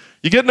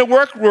 You get in the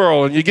work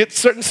world and you get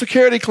certain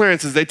security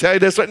clearances. They tell you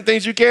there's certain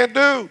things you can't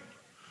do,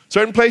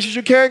 certain places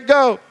you can't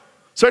go,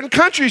 certain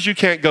countries you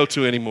can't go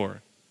to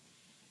anymore.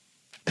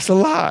 It's a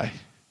lie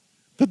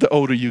that the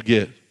older you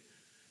get,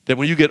 that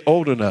when you get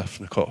old enough,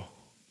 Nicole,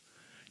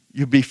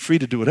 you'll be free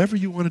to do whatever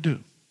you want to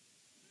do.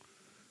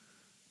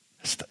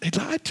 They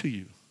lied to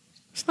you.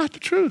 It's not the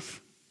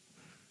truth.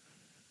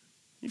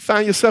 You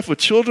find yourself with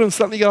children,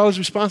 suddenly you got all this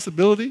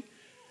responsibility.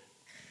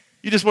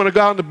 You just want to go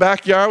out in the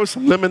backyard with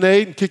some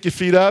lemonade and kick your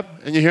feet up,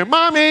 and you hear,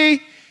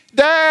 Mommy,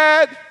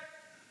 Dad.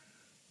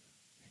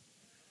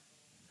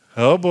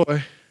 Oh,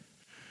 boy.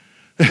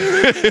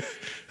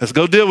 Let's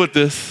go deal with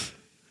this.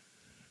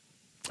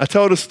 I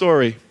told a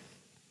story,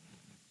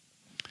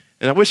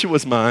 and I wish it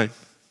was mine,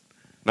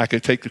 and I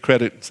could take the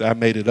credit and say I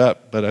made it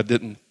up, but I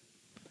didn't.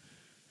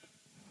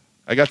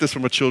 I got this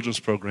from a children's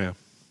program.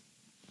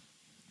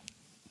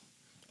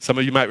 Some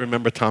of you might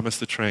remember Thomas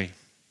the Train.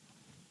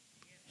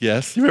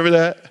 Yes, you remember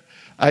that?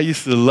 I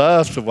used to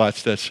love to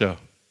watch that show.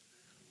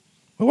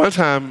 But one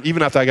time,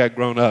 even after I got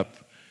grown up,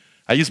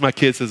 I used my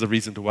kids as a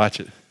reason to watch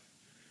it.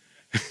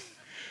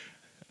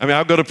 I mean,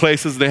 I'll go to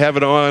places and they have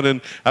it on,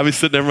 and I'll be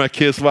sitting there with my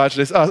kids watching.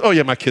 They say, oh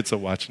yeah, my kids are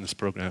watching this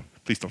program.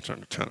 Please don't turn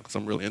the channel because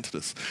I'm really into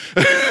this.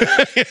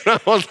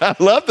 I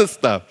love this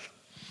stuff.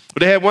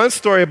 But they had one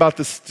story about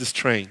this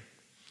train.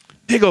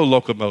 Big old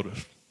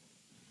locomotive.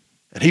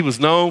 And he was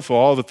known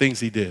for all the things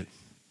he did.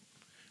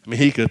 I mean,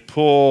 he could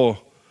pull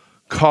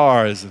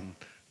cars and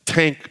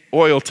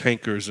oil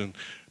tankers and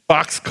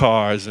box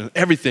cars and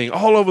everything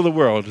all over the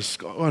world, just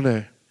go on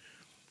there.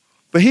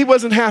 But he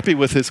wasn't happy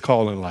with his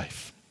call in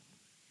life.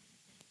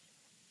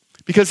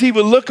 Because he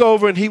would look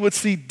over and he would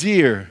see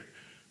deer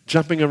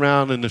jumping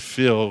around in the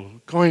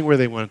field, going where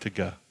they wanted to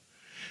go. And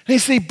he'd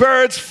see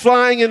birds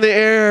flying in the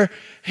air.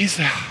 He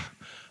said,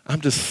 I'm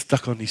just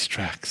stuck on these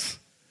tracks.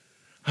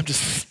 I'm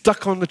just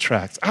stuck on the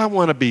tracks. I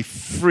want to be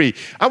free.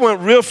 I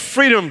want real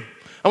freedom.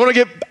 I want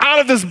to get out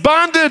of this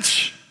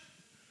bondage.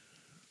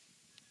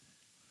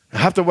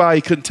 After a while,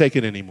 he couldn't take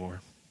it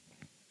anymore.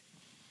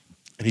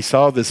 And he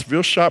saw this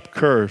real sharp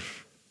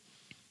curve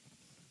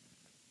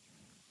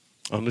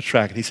on the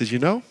track. And he says,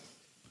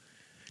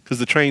 because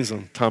the trains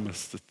on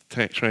Thomas,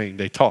 the train,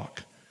 they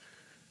talk.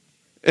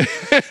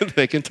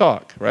 They can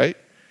talk, right?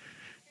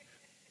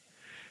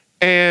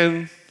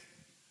 And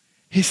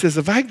he says,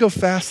 if I go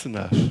fast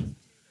enough,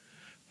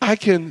 I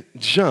can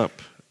jump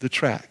the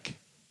track.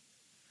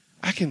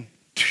 I can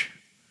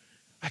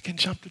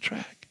jump the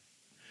track.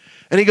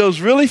 And he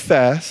goes really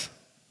fast,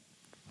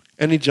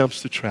 and he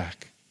jumps the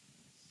track.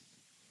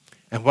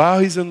 And while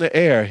he's in the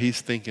air,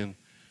 he's thinking,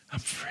 I'm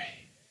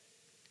free.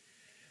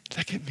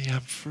 Look at me,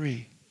 I'm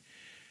free.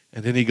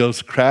 And then he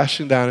goes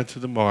crashing down into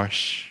the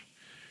marsh,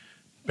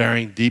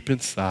 burying deep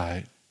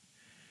inside,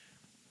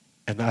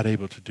 and not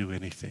able to do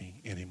anything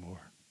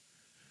anymore.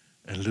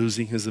 And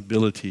losing his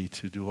ability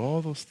to do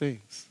all those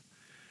things.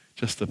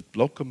 Just a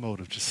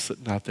locomotive just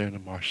sitting out there in the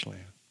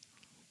marshland.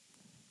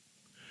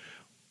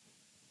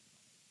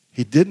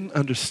 He didn't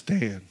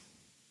understand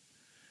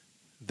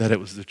that it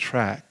was the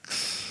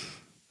tracks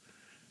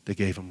that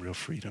gave him real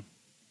freedom.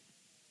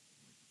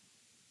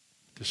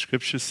 The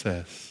scripture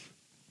says,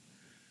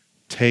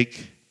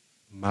 take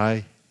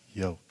my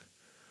yoke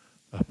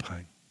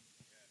upon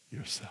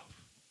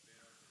yourself.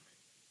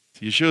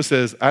 So Yeshua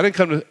says,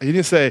 he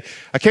didn't say,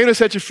 I came to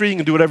set you free, you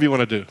can do whatever you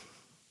want to do.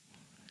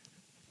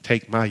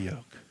 Take my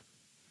yoke.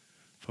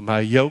 For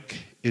my yoke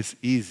is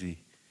easy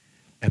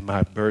and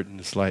my burden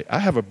is light. I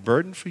have a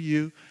burden for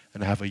you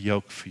and I have a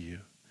yoke for you.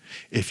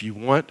 If you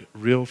want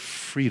real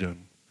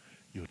freedom,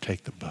 you'll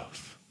take them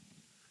both.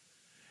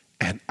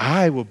 and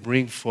I will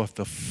bring forth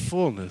the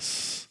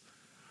fullness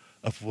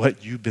of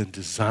what you've been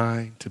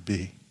designed to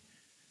be.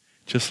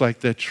 Just like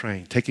that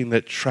train, taking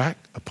that track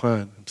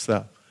upon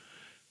himself,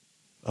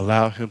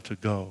 allow him to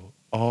go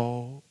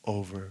all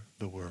over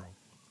the world.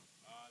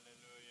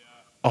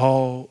 Hallelujah.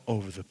 All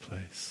over the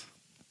place.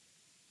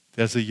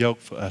 There's a yoke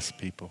for us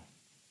people.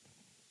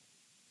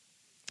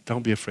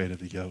 Don't be afraid of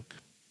the yoke.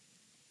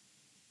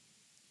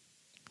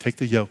 Take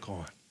the yoke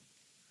on.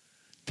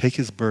 Take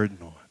his burden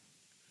on.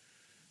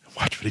 And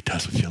watch what he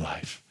does with your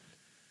life.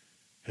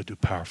 He'll do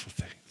powerful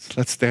things.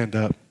 Let's stand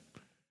up.